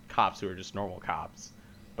and cops who are just normal cops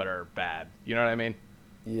but are bad. You know what I mean?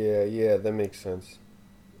 Yeah, yeah, that makes sense.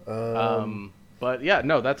 But yeah,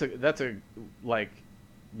 no, that's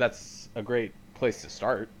a great place to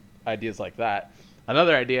start. Ideas like that.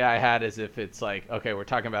 Another idea I had is if it's like, okay, we're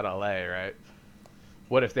talking about LA, right?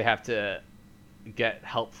 What if they have to get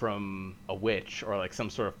help from a witch or like some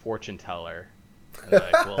sort of fortune teller? And they're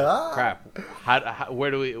like, well, crap.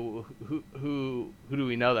 Where do we? Who do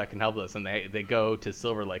we know that can help us? And they go to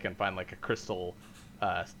Silver Lake and find like a crystal,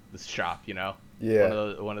 shop.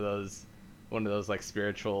 Yeah. One of those like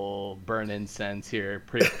spiritual burn incense here,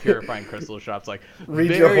 purifying crystal shops. Like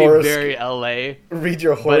Read your very horoscope. very LA. Read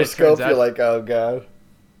your But it turns horoscope. You're out- like, oh god.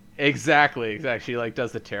 Exactly. She like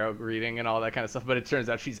does the tarot reading and all that kind of stuff, but it turns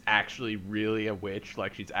out she's actually really a witch.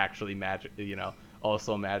 Like she's actually magic,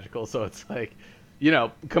 also magical. So it's like,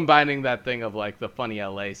 combining that thing of like the funny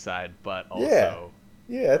LA side, but also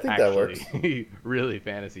Yeah, I think that works. actually really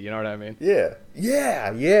fantasy. You know what I mean? Yeah,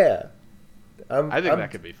 yeah, yeah. I think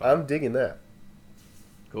that could be fun. I'm digging that.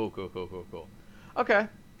 Cool. Okay.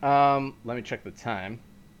 Let me check the time.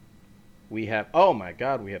 We have, oh my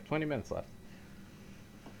god, we have 20 minutes left.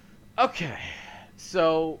 Okay.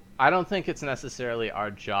 So, I don't think it's necessarily our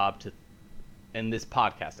job to, in this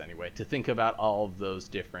podcast anyway, to think about all of those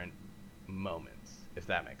different moments, if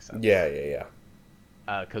that makes sense. Yeah.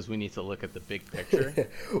 Because we need to look at the big picture.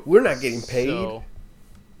 We're not getting paid. So,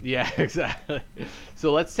 yeah, exactly.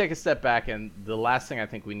 So let's take a step back, and the last thing I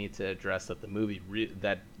think we need to address that the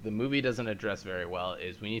movie doesn't address very well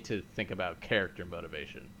is we need to think about character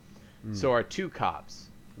motivation. So our two cops,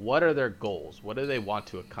 what are their goals? What do they want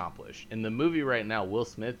to accomplish? In the movie right now, Will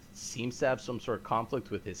Smith seems to have some sort of conflict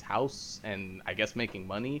with his house and I guess making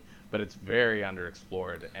money, but it's very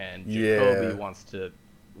underexplored. And Jacoby wants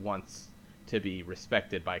to be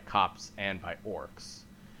respected by cops and by orcs.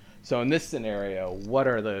 So in this scenario, what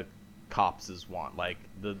are the cops' want? Like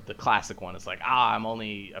the classic one is like, I'm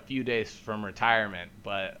only a few days from retirement,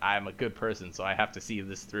 but I'm a good person, so I have to see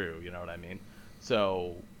this through. You know what I mean?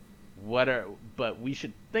 So but we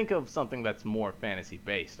should think of something that's more fantasy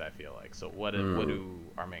based, I feel like. So what do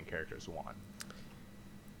our main characters want?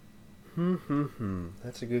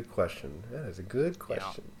 That's a good question. That is a good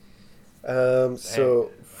question. Yeah. So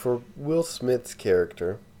for Will Smith's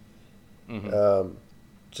character,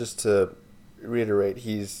 just to reiterate,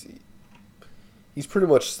 he's pretty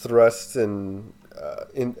much thrust in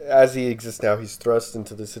as he exists now. He's thrust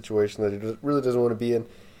into the situation that he really doesn't want to be in,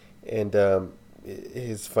 and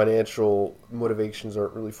his financial motivations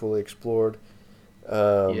aren't really fully explored.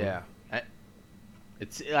 I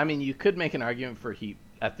mean, you could make an argument for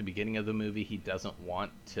at the beginning of the movie, he doesn't want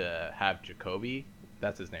to have Jacoby.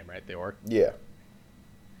 That's his name, right? The orc? Yeah.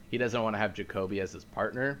 He doesn't want to have Jacoby as his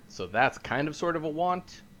partner, so that's kind of sort of a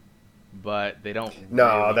want, but they don't.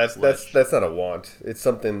 No, that's not a want. It's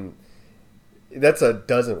something that's a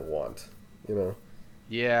doesn't want, you know.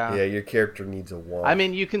 Yeah. Yeah, your character needs a want. I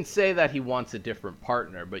mean, you can say that he wants a different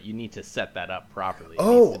partner, but you need to set that up properly.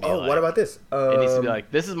 What about this? It needs to be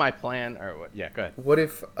like, this is my plan, or what? Yeah, go ahead. What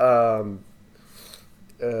if,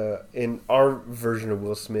 in our version of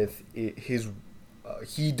Will Smith,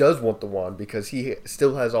 he does want the wand because he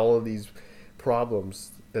still has all of these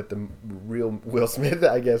problems that the real Will Smith,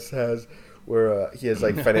 I guess, has, where he has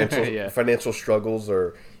like financial struggles,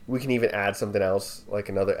 or we can even add something else, like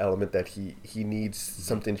another element that he needs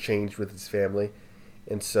something changed with his family.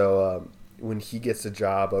 And so when he gets the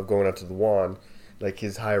job of going out to the wand, like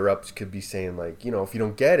his higher ups could be saying like, you know, if you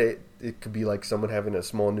don't get it, it could be like someone having a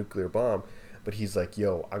small nuclear bomb. But he's like,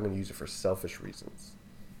 yo, I'm going to use it for selfish reasons.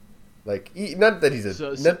 Like, not that he's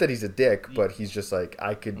a dick, but he's just like,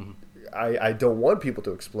 I don't want people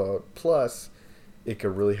to explode. Plus, it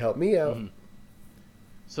could really help me out. Mm-hmm.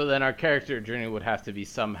 So then our character journey would have to be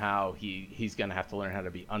somehow he's going to have to learn how to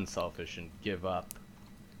be unselfish and give up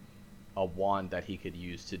a wand that he could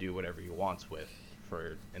use to do whatever he wants with,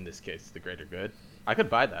 for, in this case, the greater good. I could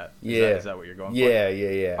buy that. Is that what you're going for?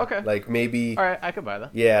 Yeah. Okay. Like maybe... All right, I could buy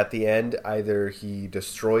that. Yeah, at the end, either he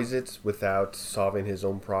destroys it without solving his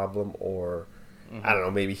own problem, or, I don't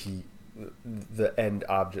know, maybe the end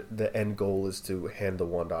goal is to hand the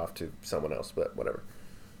wand off to someone else, but whatever.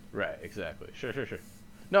 Right, exactly. Sure.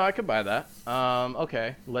 No, I could buy that.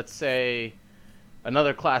 Okay, let's say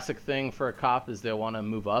another classic thing for a cop is they want to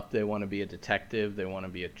move up. They want to be a detective. They want to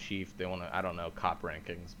be a chief. They want to, I don't know, cop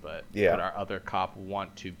rankings. But would our other cop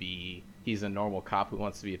want to be, he's a normal cop who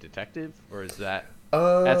wants to be a detective? Or is that,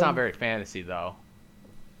 that's not very fantasy, though.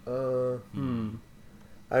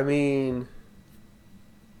 I mean,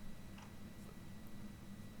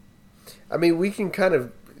 we can kind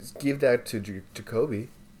of give that to Jacoby.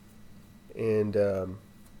 And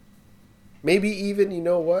maybe even, you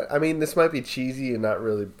know what? I mean, this might be cheesy and not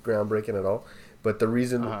really groundbreaking at all. But the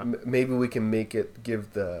reason, maybe we can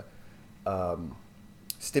give the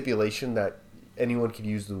stipulation that anyone could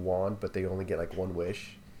use the wand, but they only get like one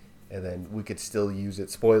wish. And then we could still use it.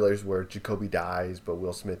 Spoilers, where Jacoby dies, but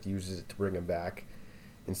Will Smith uses it to bring him back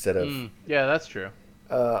instead of... yeah, that's true.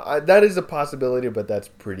 That is a possibility, but that's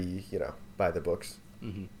pretty, by the books.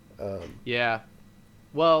 Yeah.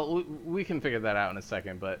 Well, we can figure that out in a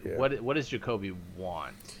second, but Yeah. what does Jacoby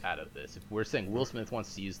want out of this? If we're saying Will Smith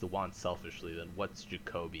wants to use the wand selfishly, then what's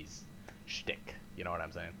Jacoby's shtick? You know what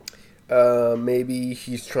I'm saying? Maybe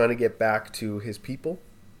he's trying to get back to his people,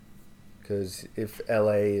 because if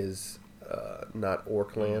LA is not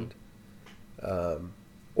Orkland,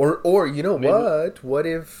 or you know what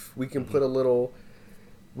if we can put a little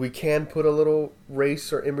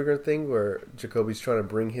race or immigrant thing where Jacoby's trying to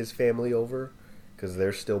bring his family over because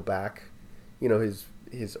they're still back,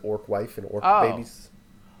 his orc wife and orc babies.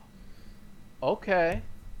 Okay,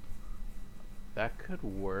 that could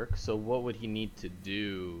work. So what would he need to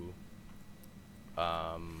do?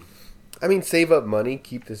 I mean, save up money,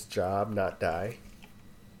 keep this job, not die.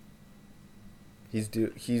 He's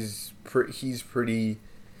pretty.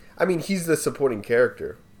 I mean, he's the supporting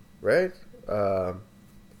character, right?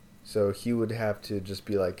 So he would have to just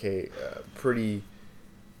be like, hey, pretty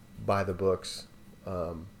by the books.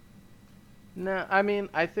 No, I mean,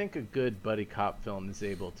 I think a good buddy cop film is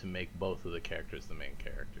able to make both of the characters the main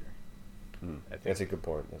character. I think That's a good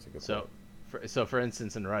point. so for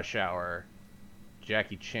instance, in Rush Hour,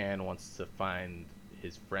 Jackie Chan wants to find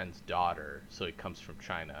his friend's daughter, so he comes from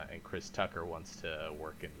China, and Chris Tucker wants to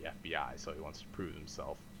work in the FBI, so he wants to prove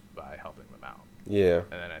himself by helping them out. Yeah.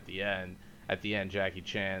 And then at the end, Jackie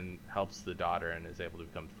Chan helps the daughter and is able to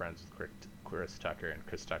become friends with Chris Tucker, and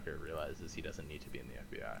Chris Tucker realizes he doesn't need to be in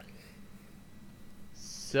the FBI.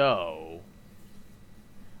 So,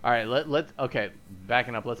 all right, okay,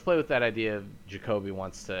 backing up, let's play with that idea of Jacoby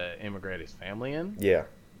wants to immigrate his family in. Yeah.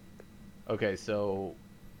 Okay, so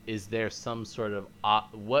is there some sort of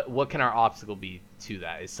what can our obstacle be to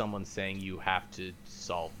that? Is someone saying you have to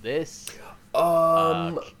solve this?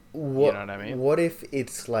 What, you know what I mean? What if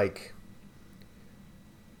it's like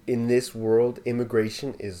in this world,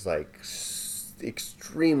 immigration is like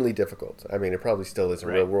extremely difficult. I mean, it probably still is in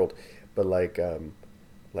real world, but like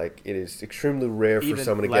it is extremely rare for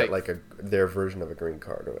someone to get like their version of a green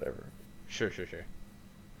card or whatever. Sure.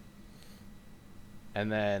 And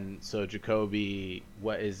then, so Jacoby,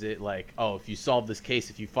 what is it like? Oh, if you solve this case,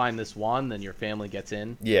 if you find this wand, then your family gets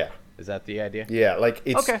in? Yeah. Is that the idea? Yeah, like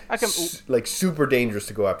it's okay, I can... like super dangerous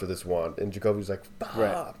to go after this wand. And Jacoby's like,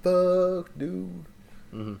 fuck, dude.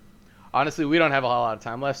 Mm-hmm. Honestly, we don't have a whole lot of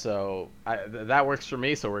time left, so that works for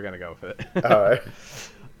me, so we're going to go with it. All right.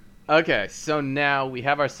 Okay, so now we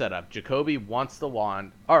have our setup. Jacoby wants the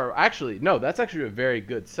wand. Or actually, no, that's actually a very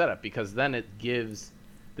good setup, because then it gives...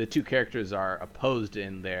 the two characters are opposed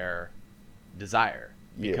in their desire,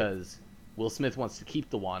 because Will Smith wants to keep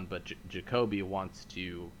the wand, but Jacoby wants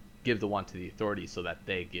to give the wand to the authorities so that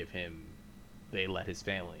they let his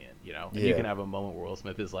family in, you know? And you can have a moment where Will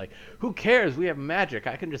Smith is like, who cares? We have magic.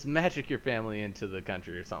 I can just magic your family into the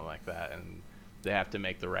country or something like that. And they have to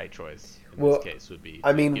make the right choice. In this case would be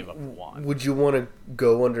give up the wand. Would you want to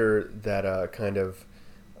go under that kind of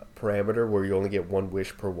parameter where you only get one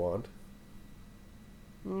wish per wand?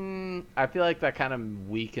 I feel like that kind of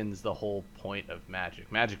weakens the whole point of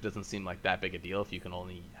magic. Magic doesn't seem like that big a deal if you can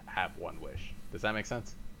only have one wish. Does that make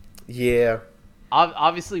sense? Yeah.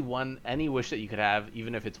 Obviously, any wish that you could have,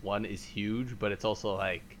 even if it's one, is huge. But it's also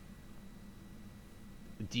like,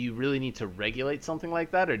 do you really need to regulate something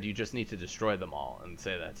like that, or do you just need to destroy them all and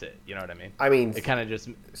say that's it? You know what I mean? I mean, it kind of does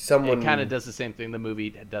the same thing the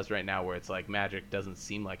movie does right now, where it's like magic doesn't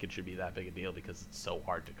seem like it should be that big a deal because it's so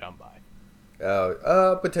hard to come by.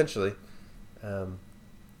 Potentially.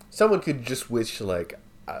 Someone could just wish, like,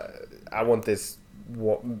 I want this.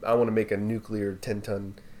 I want to make a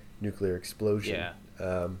 10-ton nuclear explosion.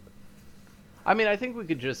 Yeah. I mean, I think we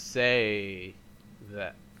could just say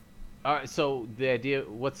that. All right. So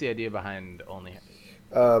what's the idea behind only?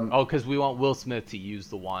 Because we want Will Smith to use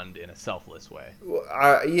the wand in a selfless way.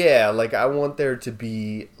 Yeah, like I want there to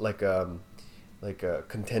be like a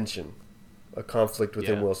contention. A conflict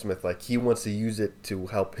within Will Smith, like he wants to use it to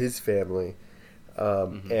help his family,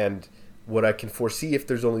 and what I can foresee if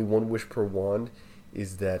there's only one wish per wand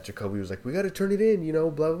is that Jacoby was like, we got to turn it in, blah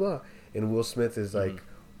blah blah, and Will Smith is like,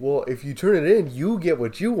 well, if you turn it in, you get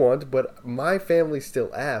what you want, but my family's still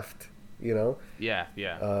effed, Yeah.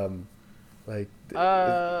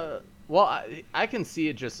 Well, I can see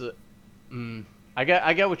it just. I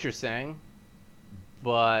get what you're saying,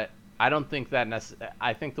 but I don't think that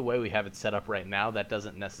I think the way we have it set up right now, that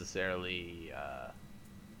doesn't necessarily.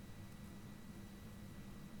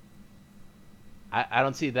 I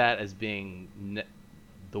don't see that as being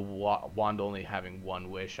the wand only having one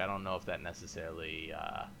wish. I don't know if that necessarily.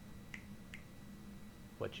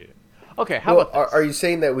 Okay, how about this? Are you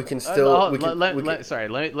saying that we can still? Let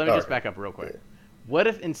me just back up real quick. Yeah. What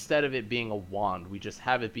if instead of it being a wand, we just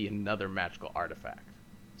have it be another magical artifact?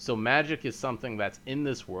 So magic is something that's in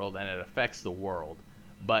this world and it affects the world.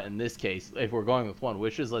 But in this case, if we're going with one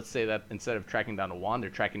wishes, let's say that instead of tracking down a wand, they're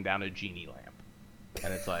tracking down a genie lamp.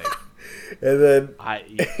 And it's like... and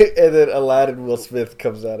then Aladdin Will Smith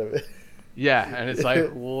comes out of it. Yeah, and it's like,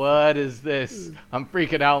 what is this? I'm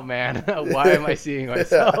freaking out, man. Why am I seeing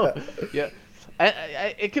myself? Yeah.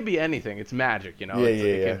 It could be anything. It's magic, It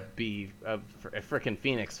could be a freaking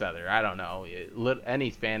phoenix feather. I don't know. Any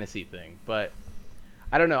fantasy thing. But...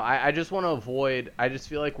 I don't know. I just want to avoid. I just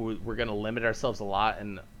feel like we're going to limit ourselves a lot.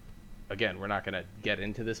 And again, we're not going to get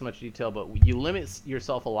into this much detail, but you limit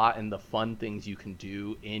yourself a lot in the fun things you can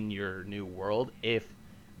do in your new world if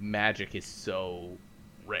magic is so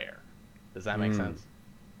rare. Does that make sense?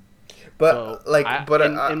 But So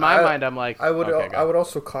in my mind, I'm like, I would okay, go I would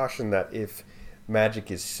also caution that if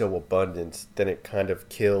magic is so abundant, then it kind of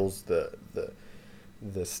kills the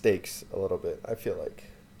stakes a little bit. I feel like.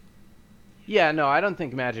 Yeah, no, I don't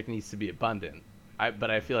think magic needs to be abundant.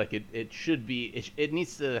 But I feel like it should be. It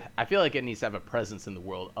needs to. I feel like it needs to have a presence in the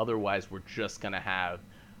world. Otherwise, we're just gonna have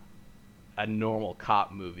a normal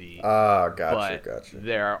cop movie. Ah, But gotcha.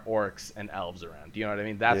 there are orcs and elves around. Do you know what I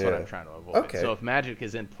mean? That's what Yeah. I'm trying to avoid. Okay. So if magic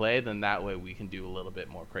is in play, then that way we can do a little bit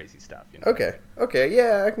more crazy stuff. You know? Okay,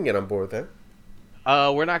 yeah, I can get on board with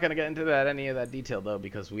that. We're not gonna get into any of that detail though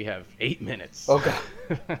because we have 8 minutes. Okay.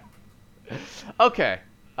 Okay.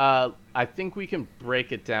 I think we can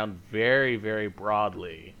break it down very, very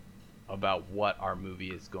broadly about what our movie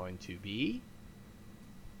is going to be,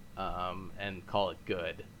 and call it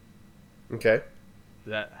good. Okay.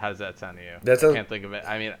 How does that sound to you? That sounds- I can't think of it.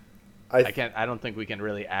 I mean, I I can't. I don't think we can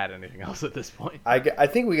really add anything else at this point. I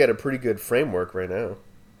think we got a pretty good framework right now.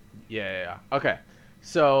 Yeah. Okay.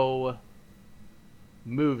 So,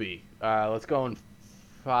 movie. Let's go in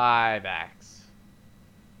 5 acts.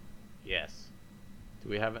 Yes. Do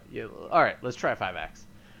we have it? Yeah. All right. Let's try 5 acts.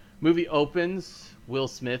 Movie opens. Will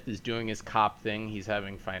Smith is doing his cop thing. He's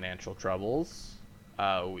having financial troubles.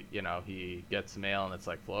 He gets mail and it's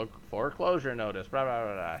like foreclosure notice. Blah blah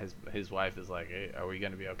blah. Blah. His wife is like, hey, "Are we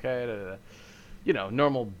gonna be okay?" Da, da, da.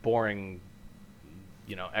 Normal, boring,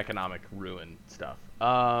 economic ruin stuff.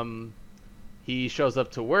 He shows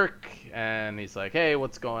up to work and he's like, "Hey,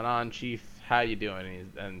 what's going on, Chief? How you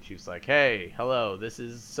doing?" And Chief's like, "Hey, hello, this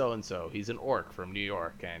is so and so. He's an orc from New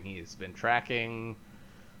York, and he's been tracking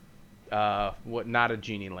not a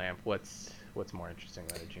genie lamp. What's more interesting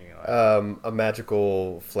than a genie lamp? A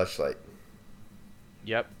magical fleshlight.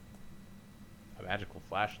 Yep, a magical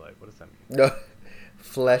flashlight. What does that mean? No,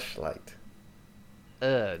 fleshlight.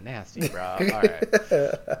 Nasty, bro.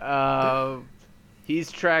 All right.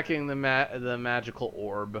 He's tracking the magical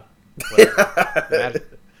orb, whatever.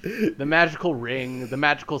 The magical ring, the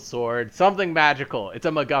magical sword, something magical. It's a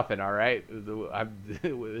MacGuffin, all right?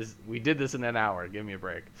 We did this in an hour. Give me a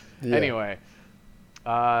break. Yeah. Anyway,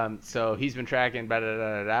 so he's been tracking, you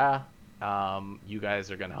guys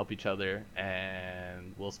are going to help each other,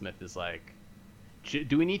 and Will Smith is like,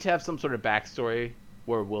 do we need to have some sort of backstory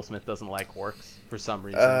where Will Smith doesn't like orcs for some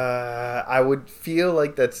reason? I would feel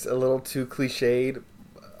like that's a little too cliched,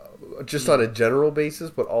 just on a general basis,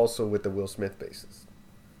 but also with the Will Smith basis.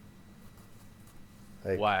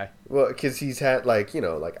 Like, Why? Well, because he's had like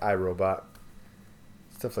iRobot,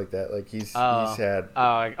 stuff like that. Like he's had.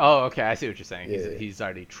 Okay, I see what you're saying. Yeah. He's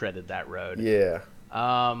already treaded that road. Yeah.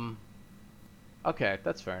 Okay,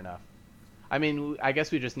 that's fair enough. I mean, I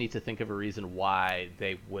guess we just need to think of a reason why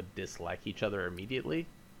they would dislike each other immediately.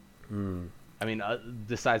 I mean,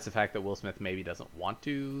 besides the fact that Will Smith maybe doesn't want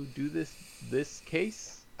to do this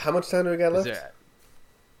case. How much time do we got left?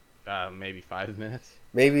 Maybe 5 minutes.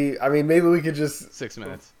 Maybe we could just 6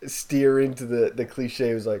 minutes. steer into the cliche.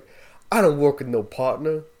 It was like, I don't work with no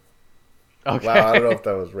partner. Okay. Wow, I don't know if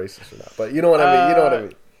that was racist or not, but you know what I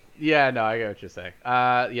mean. Yeah, no, I get what you're saying.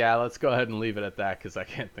 Yeah, let's go ahead and leave it at that because I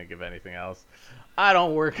can't think of anything else. I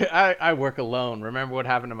don't work. I work alone. Remember what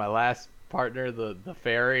happened to my last partner, the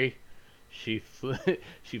fairy? She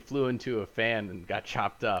flew into a fan and got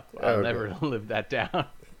chopped up. I'll never live that down.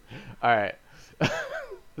 All right.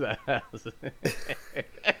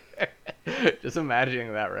 Just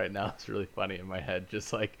imagining that right now, it's really funny in my head.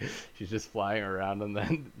 Just like she's just flying around and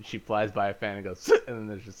then she flies by a fan and goes and then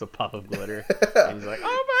there's just a puff of glitter and he's like,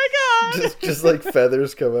 oh my god, just like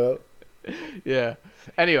feathers come out. Yeah.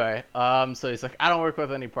 Anyway, so he's like, I don't work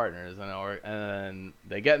with any partners, and then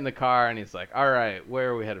they get in the car and he's like, all right,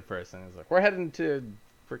 where are we headed first? And he's like, we're heading to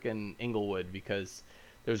freaking Inglewood because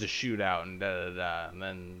there's a shootout and da da da. And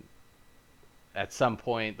then at some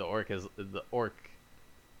point the orc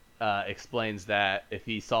explains that if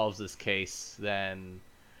he solves this case, then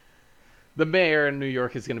the mayor in New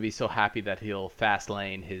York is going to be so happy that he'll fast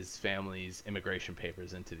lane his family's immigration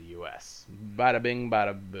papers into the U.S. Bada bing,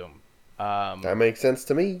 bada boom. That makes sense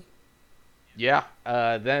to me. Yeah.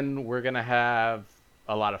 Then we're going to have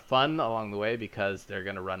a lot of fun along the way because they're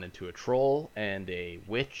going to run into a troll and a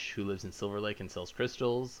witch who lives in Silver Lake and sells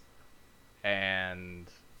crystals. And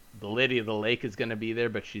the lady of the lake is going to be there,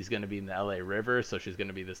 but she's going to be in the LA River, so she's going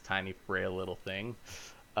to be this tiny, frail little thing.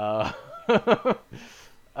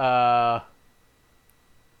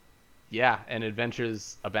 Yeah, and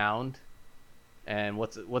adventures abound. And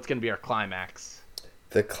what's going to be our climax?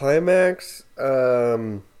 The climax,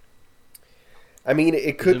 I mean,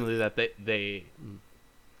 it could. Presumably that they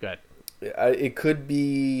go ahead. It could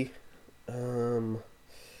be. Um,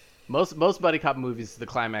 Most buddy cop movies, the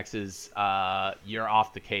climax is you're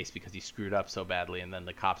off the case because you screwed up so badly, and then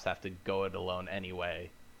the cops have to go it alone anyway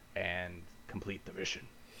and complete the mission.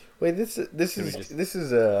 Wait, this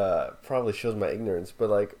is probably shows my ignorance, but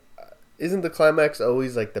like, isn't the climax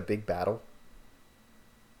always like the big battle?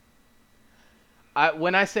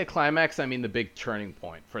 When I say climax, I mean the big turning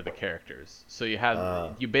point for the characters. So you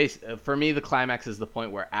have for me, the climax is the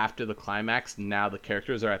point where after the climax, now the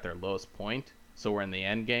characters are at their lowest point. So we're in the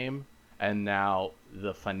end game, and now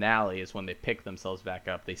the finale is when they pick themselves back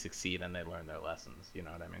up, they succeed, and they learn their lessons. You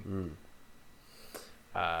know what I mean?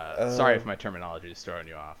 Sorry if my terminology is throwing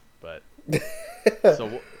you off, but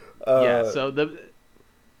so yeah.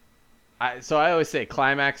 So I always say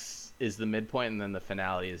climax is the midpoint, and then the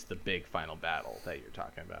finale is the big final battle that you're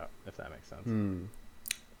talking about, if that makes sense.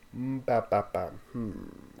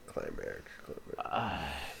 Climax.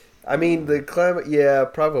 I mean, the climax. Yeah,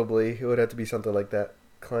 probably it would have to be something like that.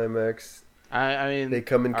 Climax. I mean, they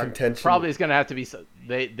come in contention. Probably it's gonna have to be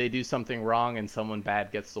they do something wrong, and someone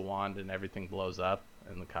bad gets the wand, and everything blows up,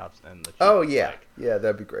 and the cops and the oh yeah, yeah,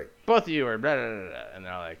 that'd be great. Both of you are blah, blah, blah, blah, and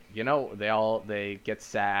they're like, they get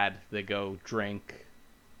sad, they go drink.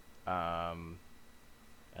 And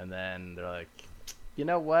then they're like, you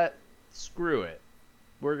know what? Screw it.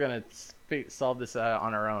 We're going to solve this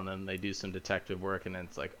on our own. And they do some detective work. And then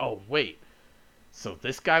it's like, oh, wait. So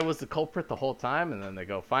this guy was the culprit the whole time? And then they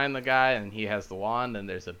go find the guy and he has the wand. And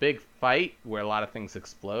there's a big fight where a lot of things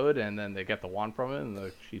explode. And then they get the wand from him. And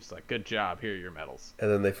the chief's like, good job. Here are your medals. And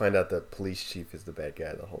then they find out the police chief is the bad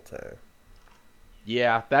guy the whole time.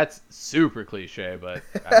 Yeah, that's super cliche. But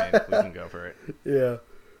I mean, we can go for it. Yeah.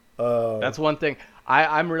 That's one thing.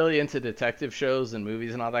 I'm really into detective shows and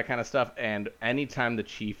movies and all that kind of stuff. And anytime the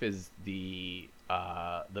chief is the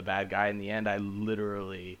bad guy in the end, I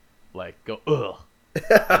literally like go ugh.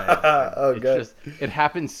 It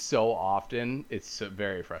happens so often. It's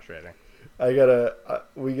very frustrating. We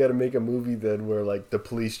gotta make a movie then where like the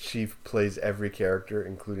police chief plays every character,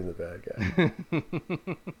 including the bad guy.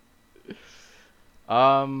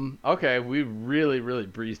 Okay, we really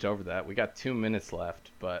breezed over that. We got 2 minutes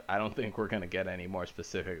left, but I don't think we're going to get any more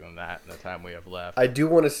specific than that in the time we have left. I do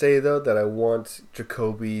want to say, though, that I want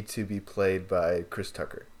Jacoby to be played by Chris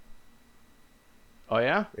Tucker. Oh,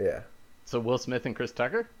 yeah? Yeah. So Will Smith and Chris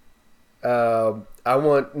Tucker? I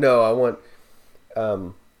want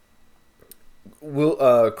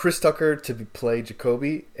Chris Tucker to play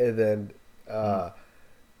Jacoby, and then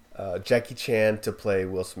Jackie Chan to play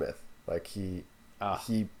Will Smith. Like he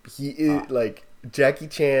is like Jackie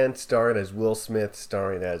Chan starring as Will Smith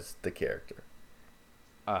starring as the character.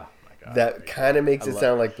 Oh my god! That kind of makes it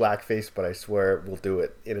sound like blackface, but I swear we'll do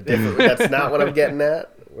it in a different. That's not what I'm getting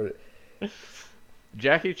at.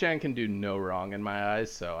 Jackie Chan can do no wrong in my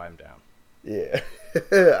eyes, so I'm down. Yeah,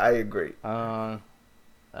 I agree. I'm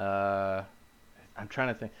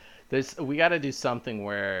trying to think. We got to do something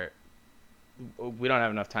where. We don't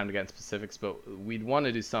have enough time to get in specifics, but we'd want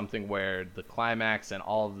to do something where the climax and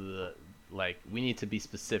all of the we need to be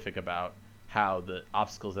specific about how the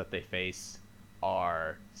obstacles that they face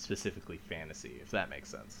are specifically fantasy, if that makes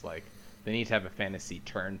sense. Like they need to have a fantasy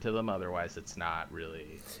turn to them, otherwise it's not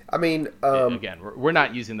really. I mean, again, we're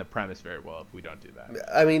not using the premise very well if we don't do that.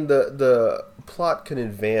 I mean, the plot can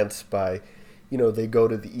advance by. They go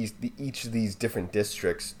to each of these different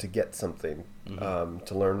districts to get something, to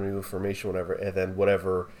learn new information, whatever, and then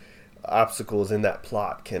whatever obstacles in that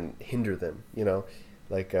plot can hinder them.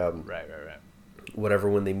 Right. Whatever,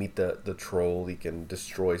 when they meet the troll, he can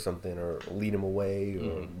destroy something or lead him away,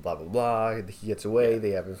 or blah blah blah. He gets away. Yeah.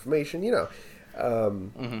 They have information.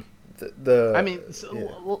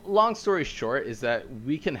 Long story short is that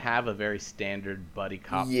we can have a very standard buddy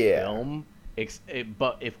cop film.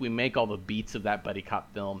 But if we make all the beats of that buddy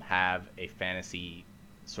cop film have a fantasy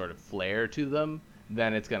sort of flair to them,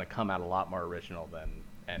 then it's going to come out a lot more original fun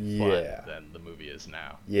than the movie is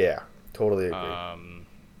now. Yeah, totally agree.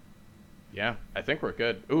 Yeah, I think we're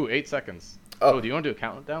good. Ooh, 8 seconds. Oh, do you want to do a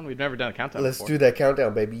countdown? We've never done a countdown Let's before. do that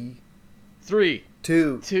countdown, baby. 3,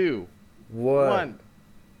 2, 1.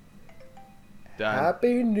 Done.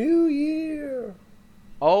 Happy New Year.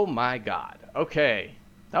 Oh my God. Okay.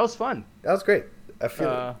 That was fun. That was great. I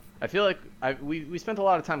feel like we spent a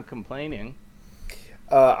lot of time complaining.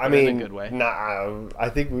 I mean, in a good way. Nah, I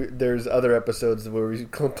think there's other episodes where we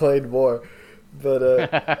complained more.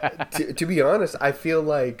 But to be honest, I feel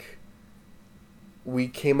like we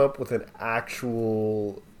came up with an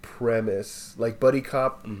actual premise, like buddy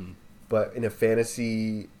cop, but in a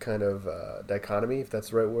fantasy kind of dichotomy, if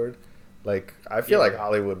that's the right word. Like I feel like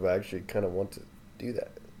Hollywood would actually kind of want to do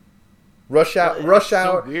that. Rush Hour, Well, Rush it's so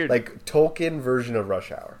Hour, weird. like Tolkien version of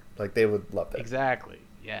Rush Hour. Like they would love that. Exactly.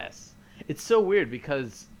 Yes. It's so weird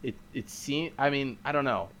because it seems. I mean, I don't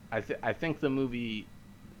know. I think the movie.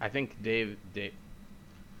 I think Dave.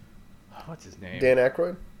 What's his name? Dan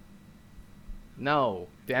Aykroyd. No,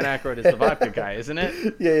 Dan Aykroyd is the vodka guy, isn't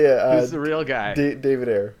it? Yeah. Who's the real guy? David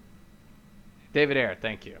Ayer. David Ayer.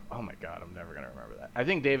 Thank you. Oh my God, I'm never gonna remember that. I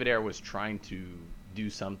think David Ayer was trying to do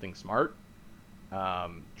something smart.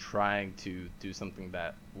 Trying to do something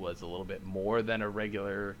that was a little bit more than a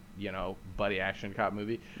regular, buddy action cop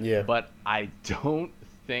movie. Yeah. But I don't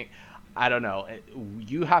think, I don't know.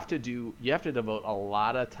 You have to devote a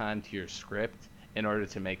lot of time to your script in order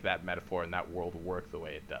to make that metaphor and that world work the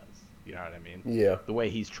way it does. You know what I mean? Yeah. The way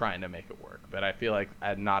he's trying to make it work. But I feel like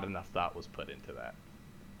not enough thought was put into that.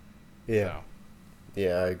 Yeah. So.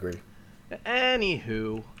 Yeah, I agree.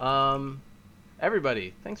 Anywho,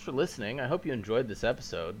 everybody, thanks for listening. I hope you enjoyed this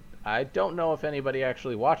episode. I don't know if anybody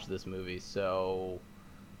actually watched this movie, so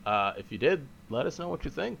if you did, let us know what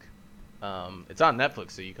you think. It's on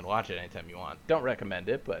Netflix, so you can watch it anytime you want. Don't recommend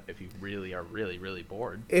it, but if you really are really, really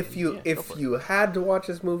bored, If you go for it. had to watch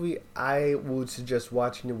this movie, I would suggest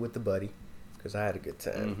watching it with a buddy because I had a good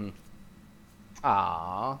time. Mm-hmm.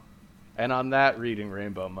 Aww. And on that reading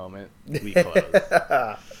rainbow moment, we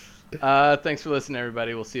close. Thanks for listening,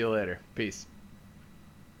 everybody. We'll see you later. Peace.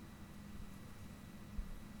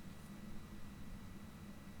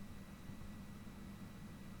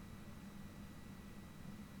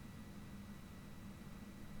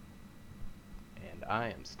 And I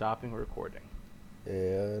am stopping recording.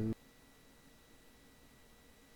 And